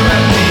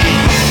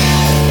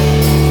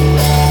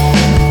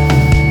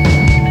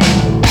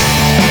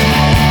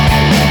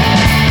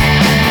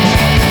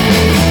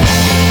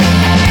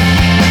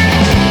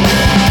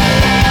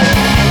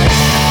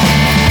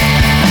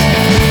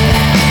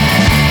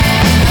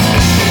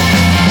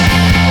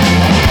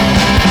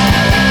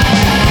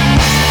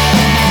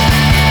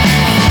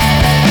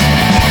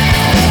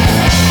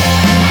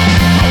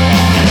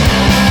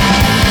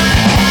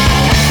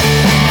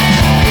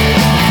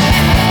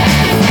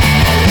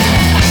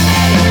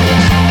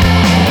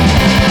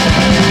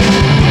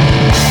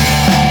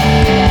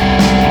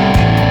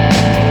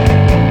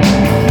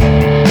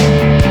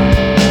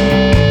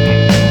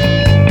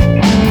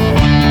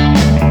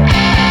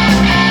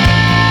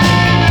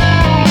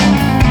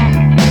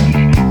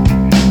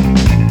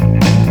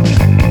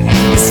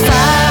 As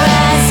far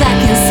as I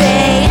can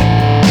see,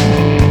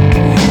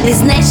 this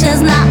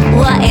nation's not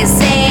what it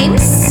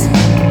seems.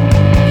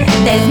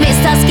 They've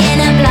mixed our skin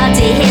and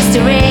bloody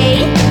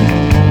history,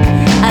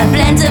 a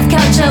blend of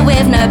culture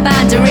with no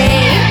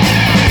boundary.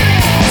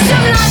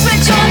 Some lies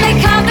which only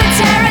carve the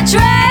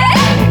territory.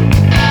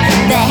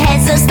 The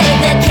heads of state,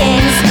 the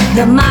kings,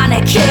 the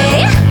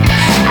monarchy.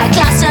 Our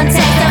classroom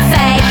takes the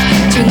fake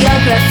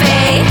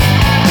geography.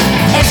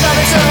 It's what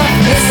we're taught,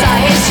 it's our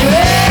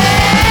history.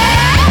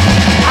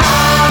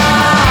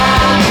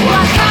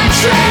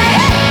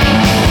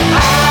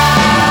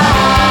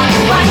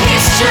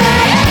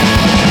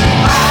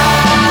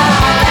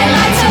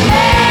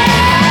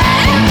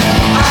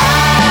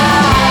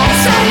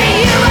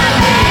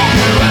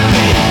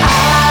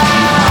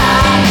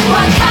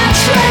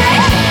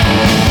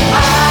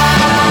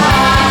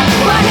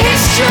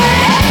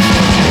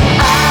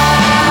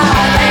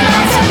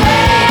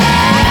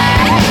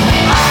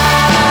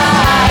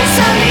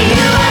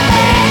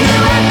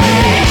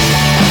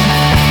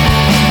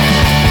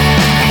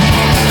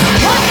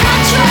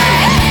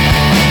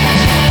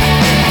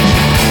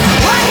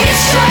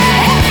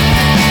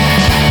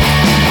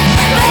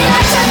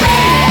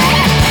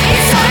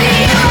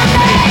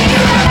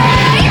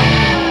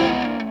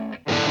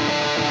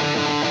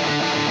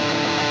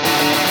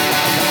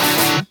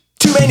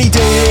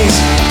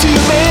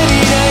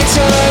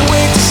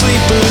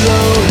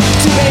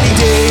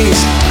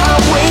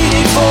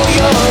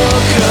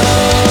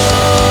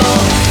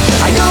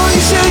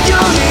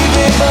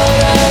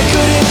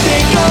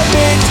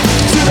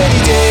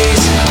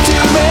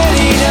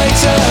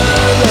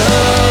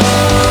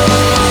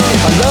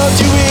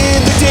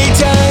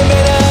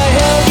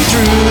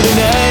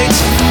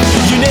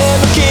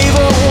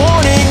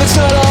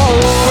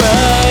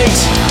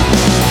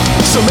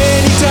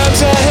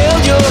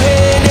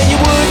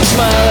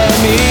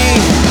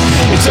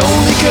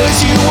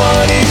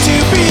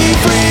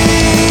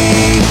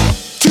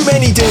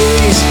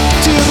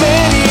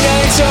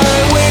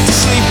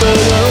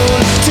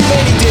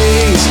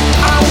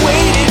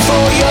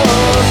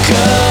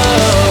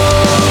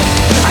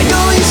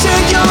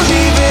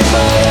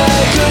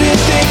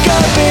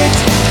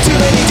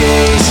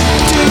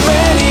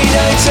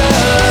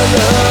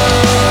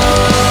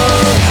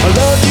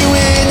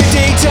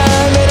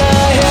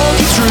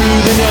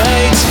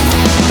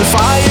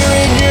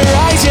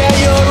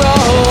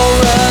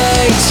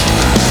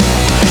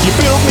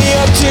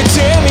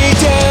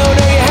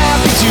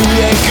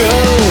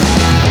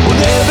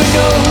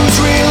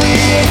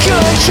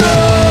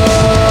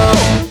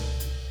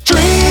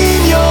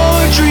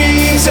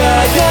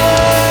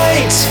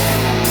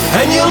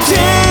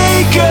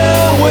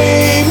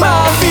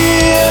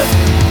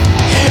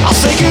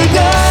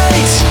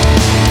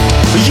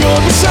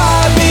 you're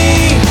beside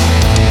me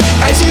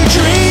as you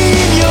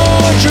dream your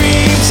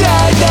dreams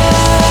at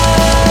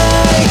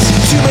night.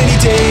 Too many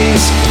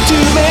days,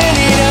 too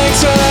many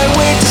nights I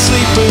wait to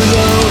sleep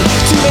alone.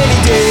 Too many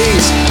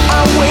days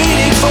I'm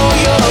waiting for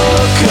your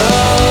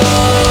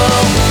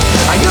call.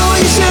 I know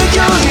you said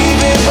you're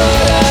leaving,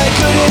 but I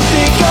couldn't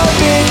think of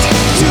it.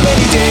 Too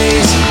many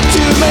days,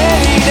 too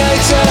many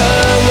nights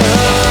alone.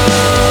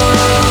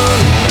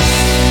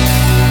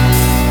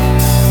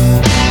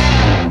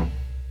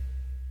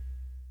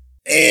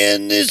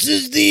 And this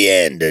is the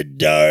end of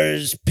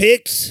Dar's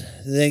Picks.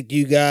 Thank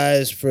you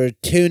guys for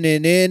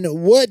tuning in.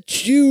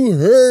 What you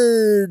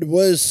heard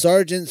was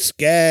Sergeant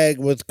Skag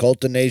with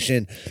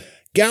Cultination,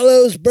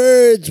 Gallows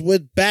Birds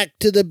with Back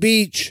to the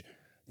Beach,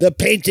 The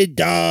Painted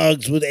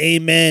Dogs with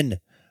Amen,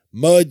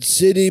 Mud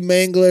City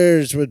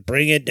Manglers with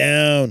Bring It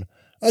Down,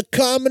 A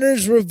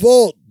Commoner's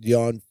Revolt, The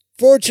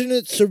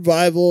Unfortunate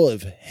Survival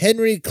of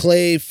Henry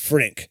Clay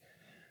Frink,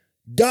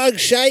 Dog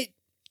Shite,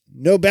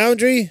 No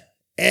Boundary,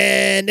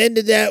 and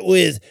ended that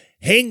with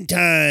Hang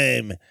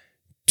Time,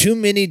 Too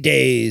Many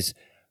Days.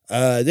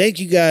 Thank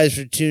you guys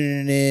for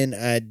tuning in.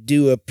 I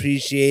do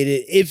appreciate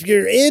it. If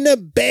you're in a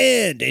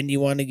band and you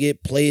want to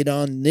get played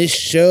on this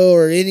show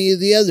or any of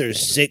the other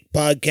Sick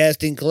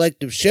Podcasting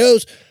Collective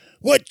shows,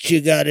 what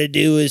you got to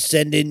do is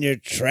send in your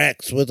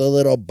tracks with a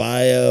little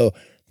bio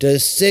to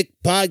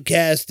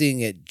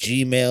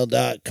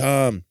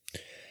sickpodcasting@gmail.com.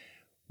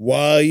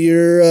 While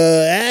you're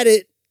at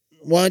it,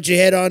 why don't you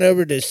head on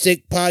over to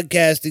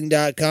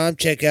sickpodcasting.com,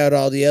 check out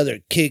all the other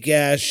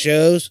kick-ass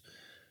shows.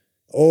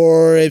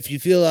 Or if you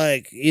feel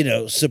like,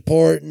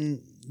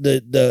 supporting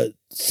the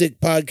Sick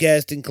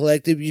Podcasting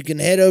Collective, you can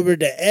head over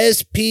to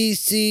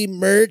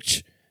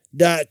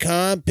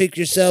spcmerch.com, pick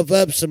yourself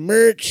up some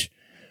merch.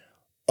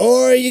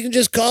 Or you can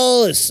just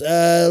call us,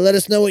 let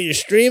us know what you're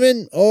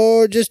streaming,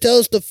 or just tell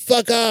us to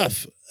fuck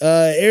off.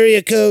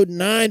 Area code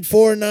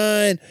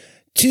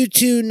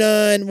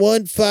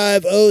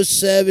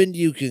 949-229-1507.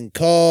 You can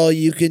call,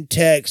 you can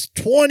text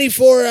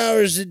 24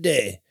 hours a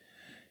day.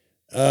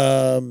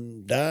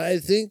 I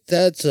think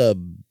that's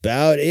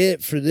about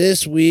it for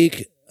this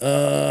week.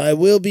 I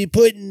will be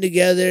putting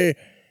together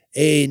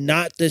a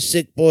Not the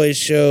Sick Boys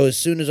show as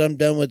soon as I'm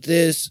done with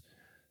this.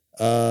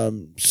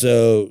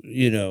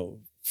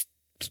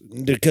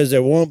 Because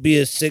there won't be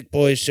a Sick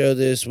Boys show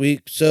this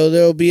week, so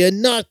there'll be a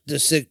Not the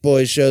Sick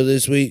Boys show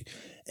this week.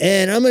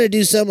 And I'm going to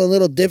do something a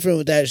little different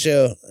with that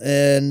show.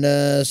 And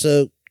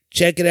so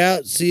check it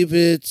out. See if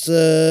it's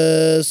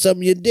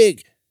something you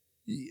dig.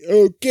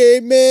 Okay,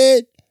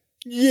 man?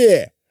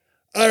 Yeah.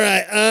 All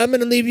right. I'm going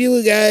to leave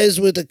you guys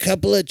with a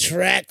couple of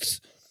tracks.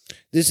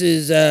 This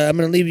is, I'm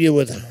going to leave you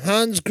with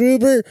Hans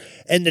Gruber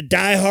and the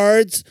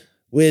Diehards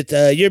with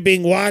You're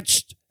Being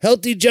Watched,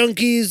 Healthy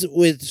Junkies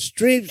with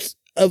Streets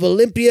of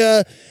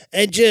Olympia,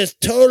 and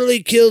just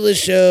totally kill the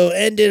show.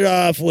 End it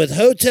off with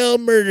Hotel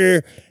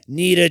Murder,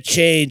 Need a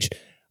Change.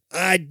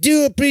 I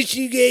do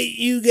appreciate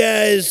you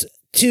guys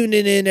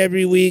tuning in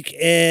every week,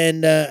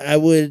 and I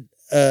would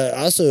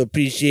also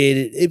appreciate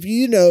it if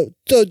you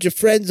told your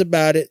friends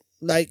about it.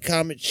 Like,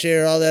 comment,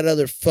 share, all that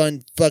other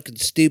fun fucking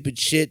stupid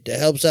shit that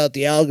helps out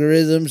the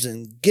algorithms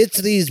and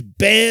gets these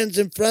bands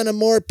in front of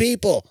more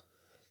people.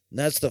 And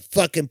that's the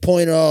fucking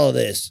point of all of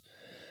this.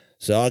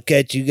 So I'll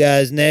catch you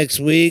guys next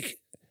week.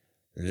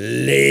 Later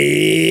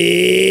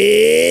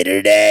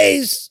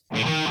days.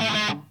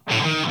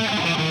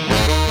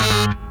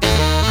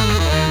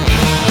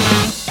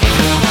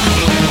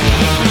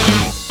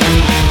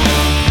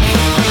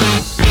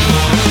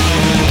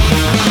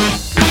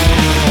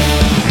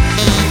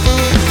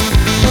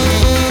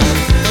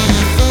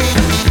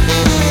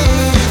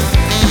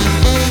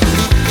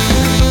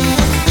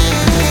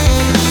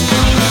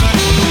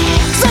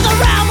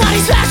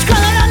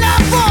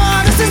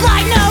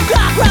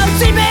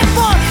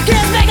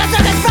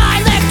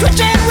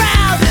 Twitching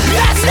round,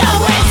 that's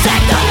no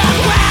insect on the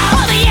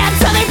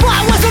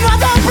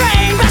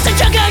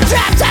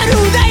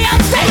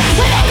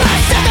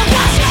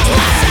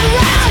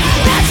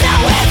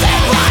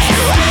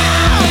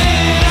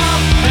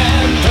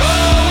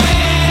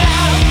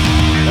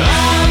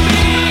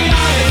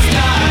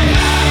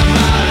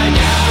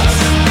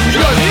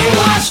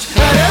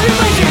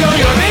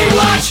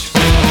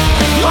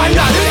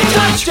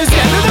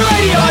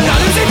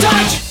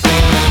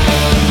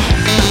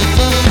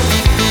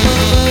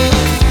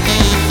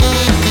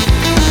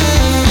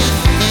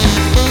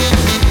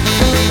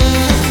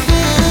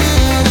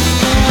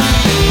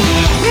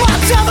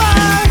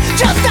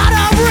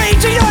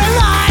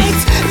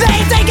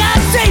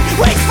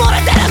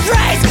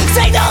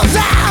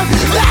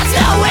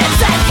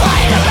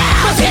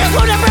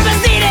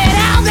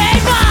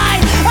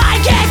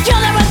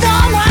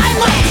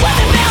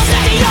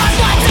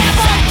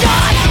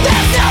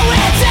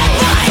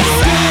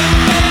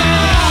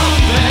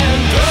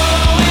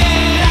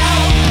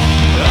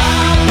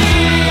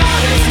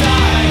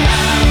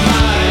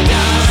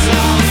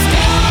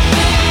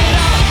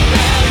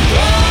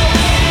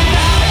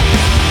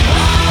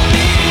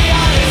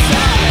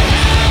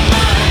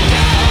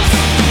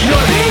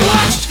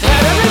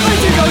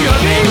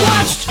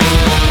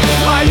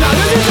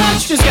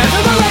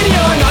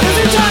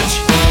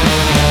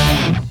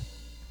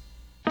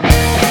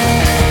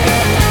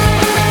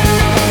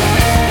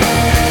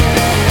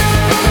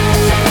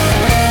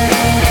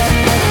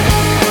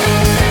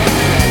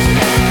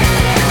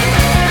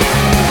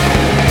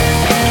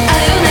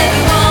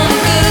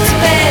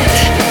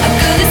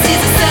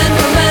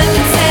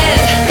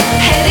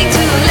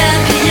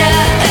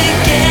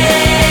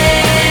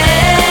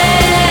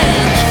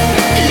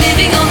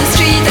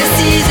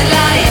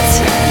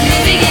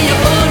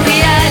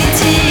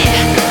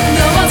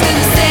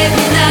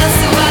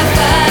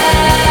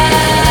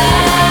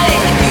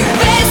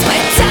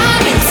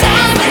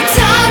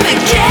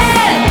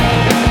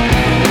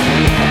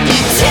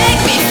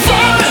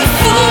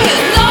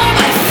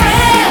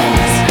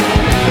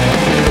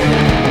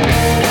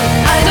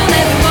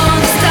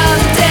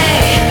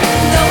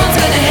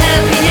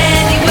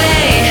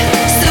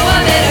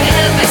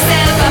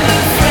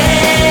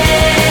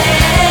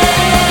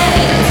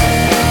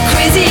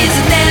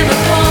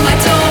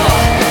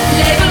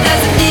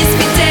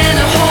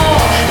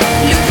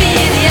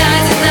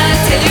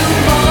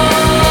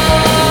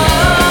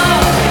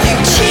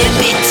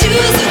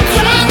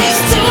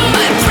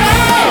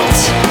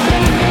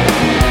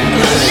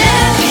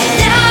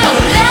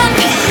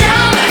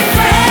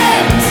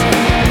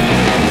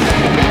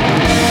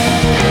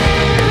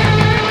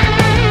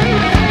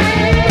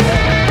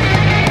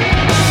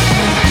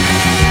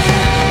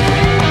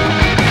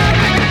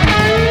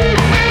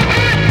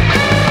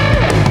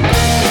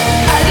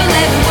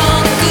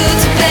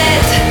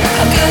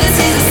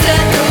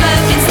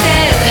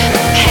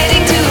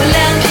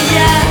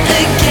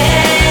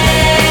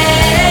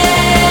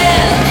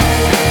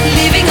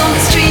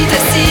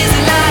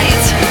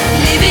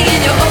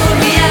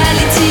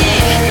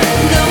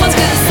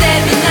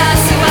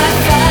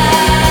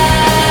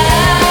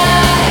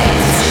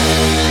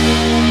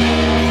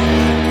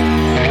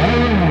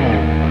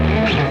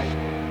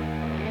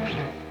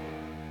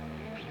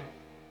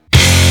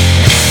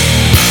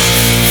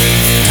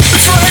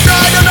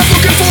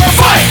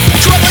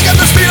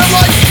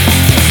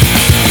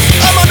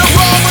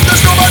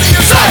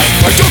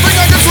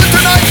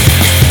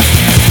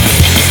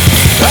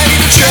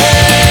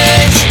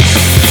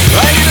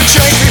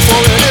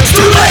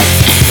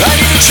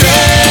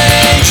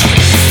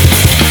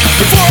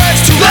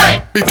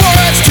Before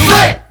it's too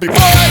late.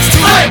 Before it's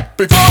too late.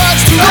 Before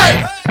it's too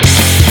late.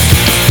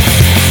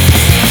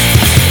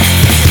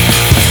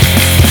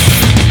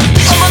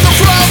 I'm on the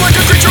prowl like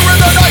a creature in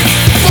the night,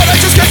 but I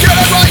just can't get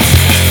it right.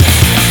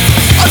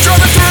 I'm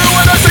driving through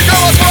and I think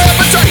I lost my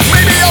appetite.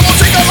 Maybe I will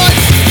take a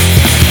life.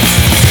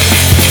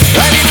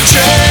 I need to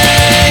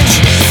change.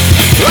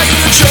 I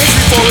need to change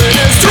before it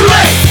is too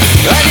late.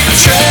 I need to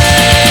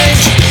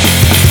change.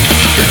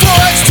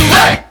 Before it's too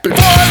late.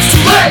 Before it's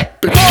too late.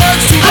 Before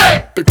it's too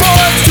late. Before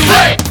it's too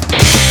late.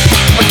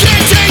 I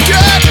can't take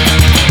it.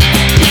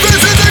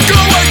 This isn't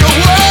going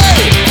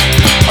away.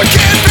 I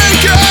can't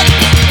make it.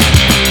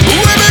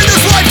 Living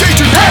this life day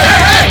to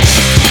day.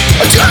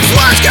 I just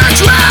lost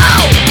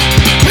control.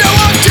 Now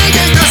I'm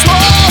digging this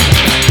hole.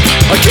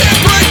 I can't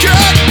break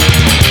it.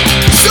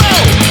 So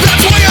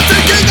that's why I'm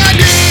thinking I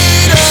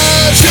need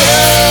a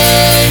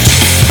change.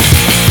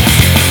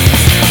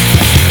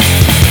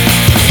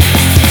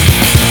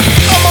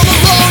 I'm all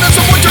alone and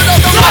someone turned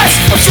out the lights.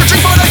 I'm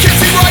searching but I can't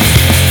see right.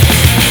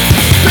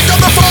 Picked up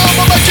the phone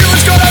but my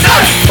feelings got a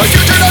knife. My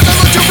future doesn't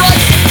look too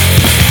bright.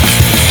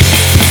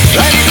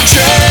 I need to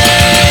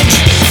change.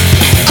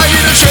 I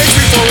need to change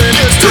before it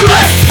is too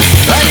late.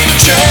 I need to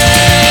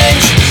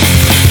change.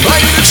 I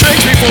need to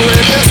change before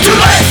it is too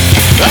late.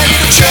 I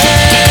need to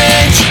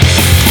change.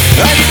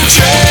 I need to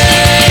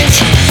change.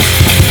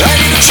 I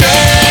need to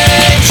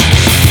change.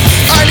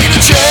 I need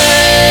to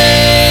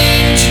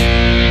change.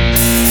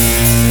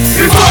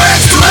 Before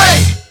it's too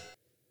late.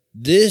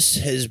 This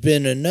has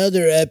been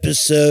another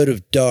episode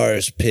of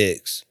Dar's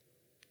Picks.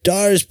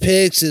 Dar's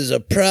Picks is a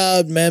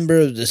proud member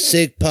of the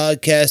Sick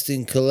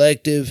Podcasting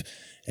Collective,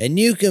 and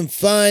you can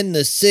find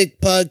the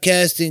Sick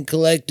Podcasting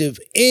Collective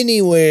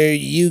anywhere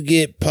you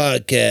get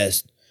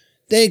podcasts.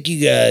 Thank you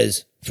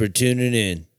guys for tuning in.